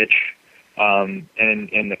which was which. And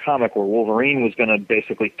in the comic where Wolverine was going to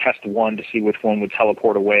basically test one to see which one would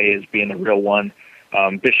teleport away as being the real one,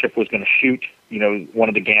 Bishop was going to shoot, one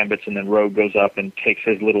of the Gambits, and then Rogue goes up and takes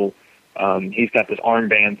his little, he's got this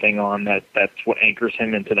armband thing on that's what anchors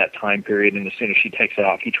him into that time period. And as soon as she takes it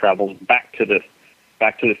off, he travels back to the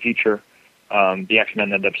future. The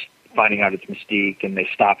X-Men end up finding out it's Mystique, and they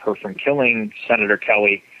stop her from killing Senator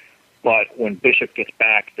Kelly. But when Bishop gets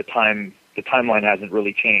back, the timeline hasn't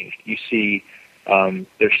really changed. You see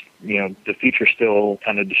there's, the future's still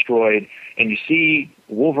kind of destroyed, and you see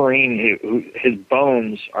Wolverine, his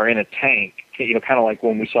bones are in a tank, kind of like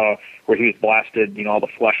when we saw where he was blasted, all the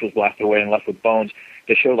flesh was blasted away and left with bones.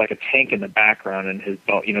 They showed like a tank in the background, and his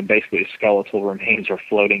basically his skeletal remains are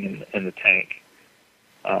floating in the tank.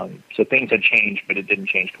 So things had changed, but it didn't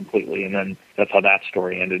change completely, and then that's how that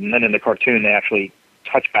story ended. And then in the cartoon, they actually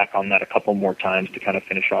touch back on that a couple more times to kind of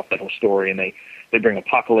finish off that whole story, and they bring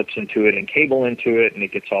Apocalypse into it and Cable into it, and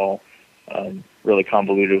it gets all really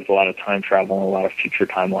convoluted with a lot of time travel and a lot of future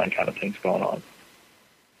timeline kind of things going on.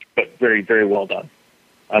 But very, very well done.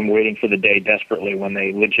 I'm waiting for the day desperately when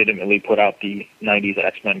they legitimately put out the 90s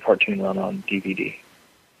X-Men cartoon run on DVD.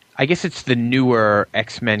 I guess it's the newer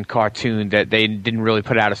X-Men cartoon that they didn't really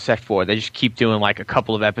put out a set for. They just keep doing like a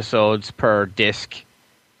couple of episodes per disc.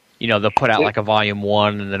 They'll put out like a volume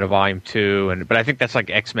 1 and then a volume 2, but I think that's like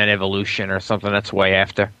X-Men Evolution or something. That's way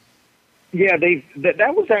after. Yeah,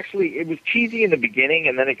 that was actually, it was cheesy in the beginning,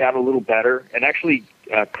 and then it got a little better. And actually,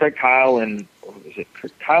 Kyle and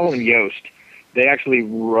Yost, they actually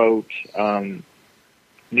wrote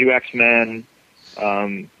New X-Men,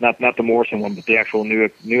 not the Morrison one, but the actual New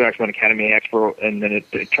X-Men Academy Expo, and then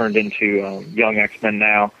it turned into Young X-Men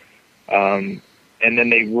now. And then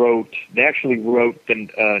they actually wrote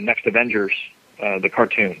the Next Avengers, the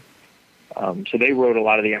cartoon. So they wrote a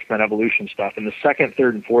lot of the X-Men Evolution stuff. And the second,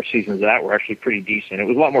 third, and fourth seasons of that were actually pretty decent. It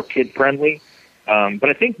was a lot more kid-friendly. But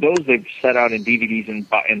I think those they've set out in DVDs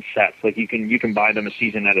and sets. Like you can buy them a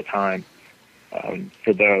season at a time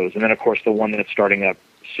for those. And then, of course, the one that's starting up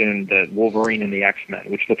soon, the Wolverine and the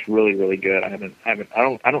X-Men, which looks really, really good. I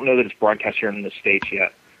don't know that it's broadcast here in the States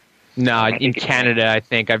yet. No, in Canada, I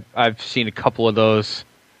think I've seen a couple of those.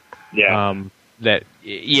 Yeah.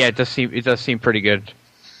 It does seem pretty good.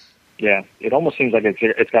 Yeah, it almost seems like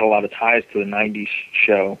it's got a lot of ties to the '90s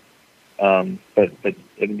show, but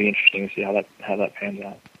it'd be interesting to see how that pans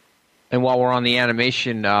out. And while we're on the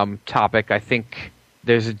animation topic, I think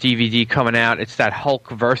there's a DVD coming out. It's that Hulk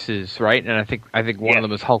versus, right? And I think one of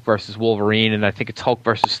them is Hulk versus Wolverine, and I think it's Hulk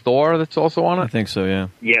versus Thor that's also on it. I think so. Yeah.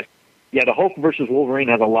 Yes. Yeah, the Hulk versus Wolverine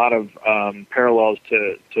has a lot of parallels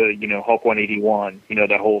to Hulk 181.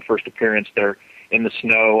 That whole first appearance there in the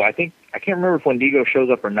snow. I can't remember if Wendigo shows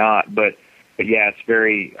up or not, but yeah, it's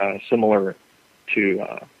very similar to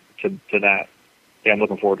that. Yeah, I'm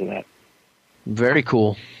looking forward to that. Very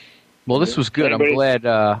cool. Well, this was good.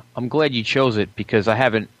 I'm glad you chose it because I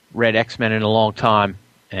haven't read X-Men in a long time,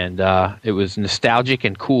 and it was nostalgic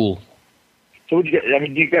and cool. So, do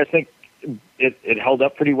you guys think it held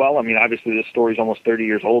up pretty well? I mean, obviously this story's almost 30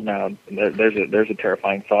 years old now. There's a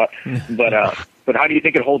terrifying thought, but how do you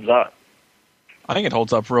think it holds up? I think it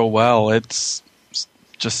holds up real well. It's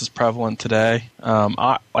just as prevalent today.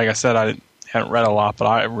 Like I said, I hadn't read a lot, but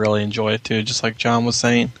I really enjoy it too, just like John was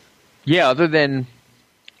saying. Yeah, other than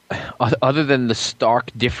the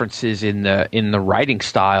stark differences in the writing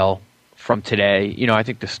style from today, I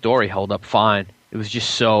think the story held up fine. It was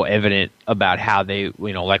just so evident about how they,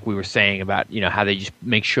 like we were saying about, how they just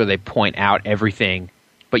make sure they point out everything,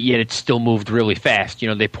 but yet it still moved really fast.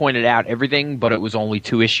 They pointed out everything, but it was only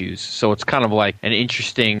 2 issues. So it's kind of like an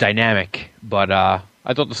interesting dynamic, but I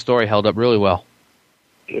thought the story held up really well.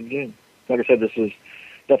 Good. Like I said, this is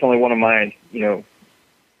definitely one of my,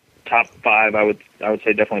 top 5. I would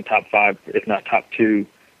say definitely top 5, if not top 2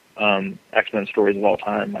 X-Men stories of all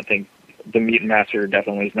time. I think the Mutant Massacre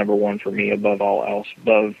definitely is number 1 for me above all else,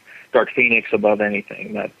 above Dark Phoenix, above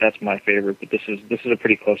anything. That's my favorite, but this is a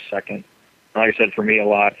pretty close second. Like I said, for me a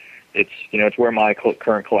lot, it's where my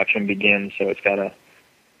current collection begins, so it's got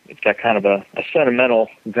kind of a sentimental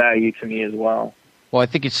value to me as well. Well, I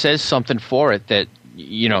think it says something for it that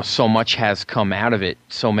so much has come out of it.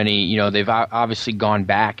 So many, they've obviously gone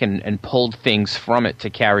back and pulled things from it to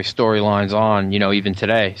carry storylines on, even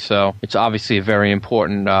today. So it's obviously a very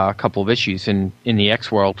important couple of issues in the X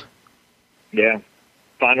world. Yeah.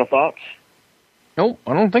 Final thoughts? Nope,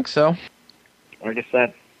 I don't think so. I guess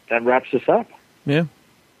that wraps us up. Yeah.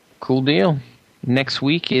 Cool deal. Next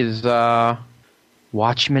week is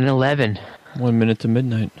Watchmen 11. 1 minute to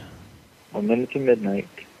midnight. 1 minute to midnight.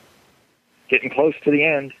 Getting close to the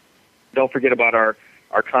end. Don't forget about our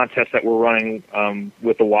contest that we're running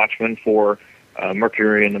with the Watchmen for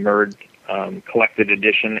Mercury and the Murd collected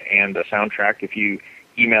edition and a soundtrack. If you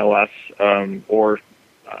email us or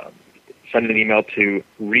send an email to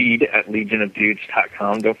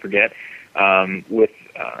read@legionofdudes.com, don't forget, with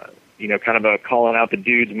kind of a calling out the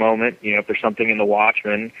dudes moment. If there's something in the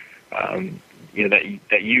Watchmen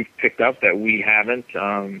that you've picked up that we haven't,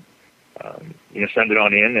 send it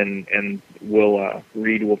on in, and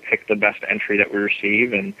we'll pick the best entry that we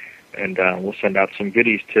receive, and and we'll send out some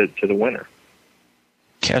goodies to the winner.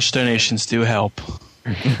 Cash donations do help.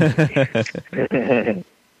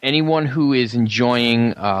 Anyone who is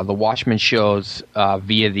enjoying the Watchmen shows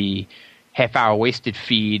via the Half Hour Wasted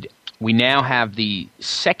feed, we now have the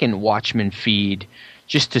second Watchmen feed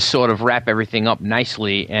just to sort of wrap everything up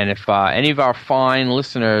nicely. And if any of our fine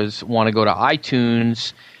listeners want to go to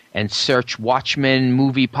iTunes and search Watchmen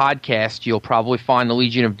Movie Podcast, you'll probably find the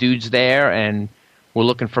Legion of Dudes there, and we're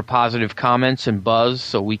looking for positive comments and buzz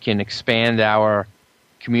so we can expand our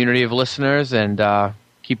community of listeners and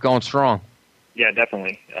keep going strong. Yeah,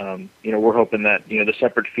 definitely. We're hoping that, the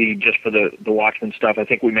separate feed just for the Watchmen stuff, I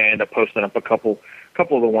think we may end up posting up a couple of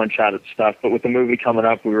the one-shot stuff, but with the movie coming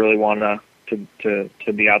up, we really want to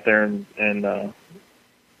be out there and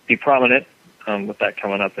be prominent with that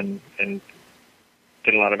coming up and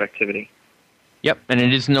get a lot of activity. Yep, and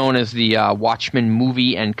it is known as the Watchmen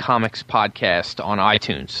Movie and Comics Podcast on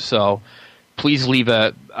iTunes. So please leave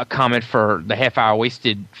a comment for the Half Hour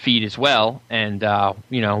Wasted feed as well. And,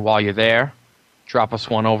 while you're there, drop us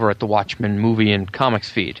one over at the Watchmen Movie and Comics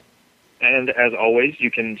feed. And as always, you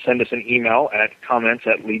can send us an email at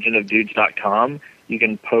comments@legionofdudes.com. You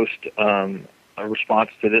can post a response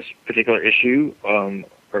to this particular issue or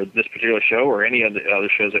this particular show or any of the other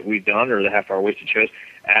shows that we've done or the Half Hour Wasted shows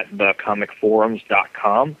at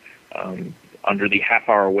thecomicforums.com under the Half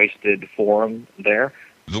Hour Wasted forum there.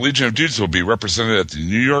 The Legion of Dudes will be represented at the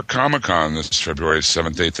New York Comic Con this February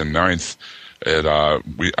 7th, 8th, and 9th. I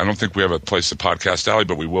don't think we have a place at Podcast Alley,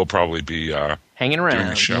 but we will probably be hanging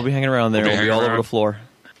around. We'll be hanging around there. We'll be all over the floor.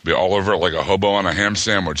 Be all over it like a hobo on a ham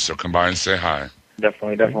sandwich, so come by and say hi.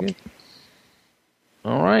 Definitely.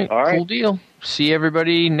 All right, cool deal. See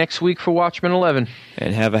everybody next week for Watchmen 11.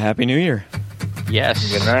 And have a Happy New Year.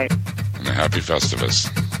 Yes. Good night. And a Happy Festivus.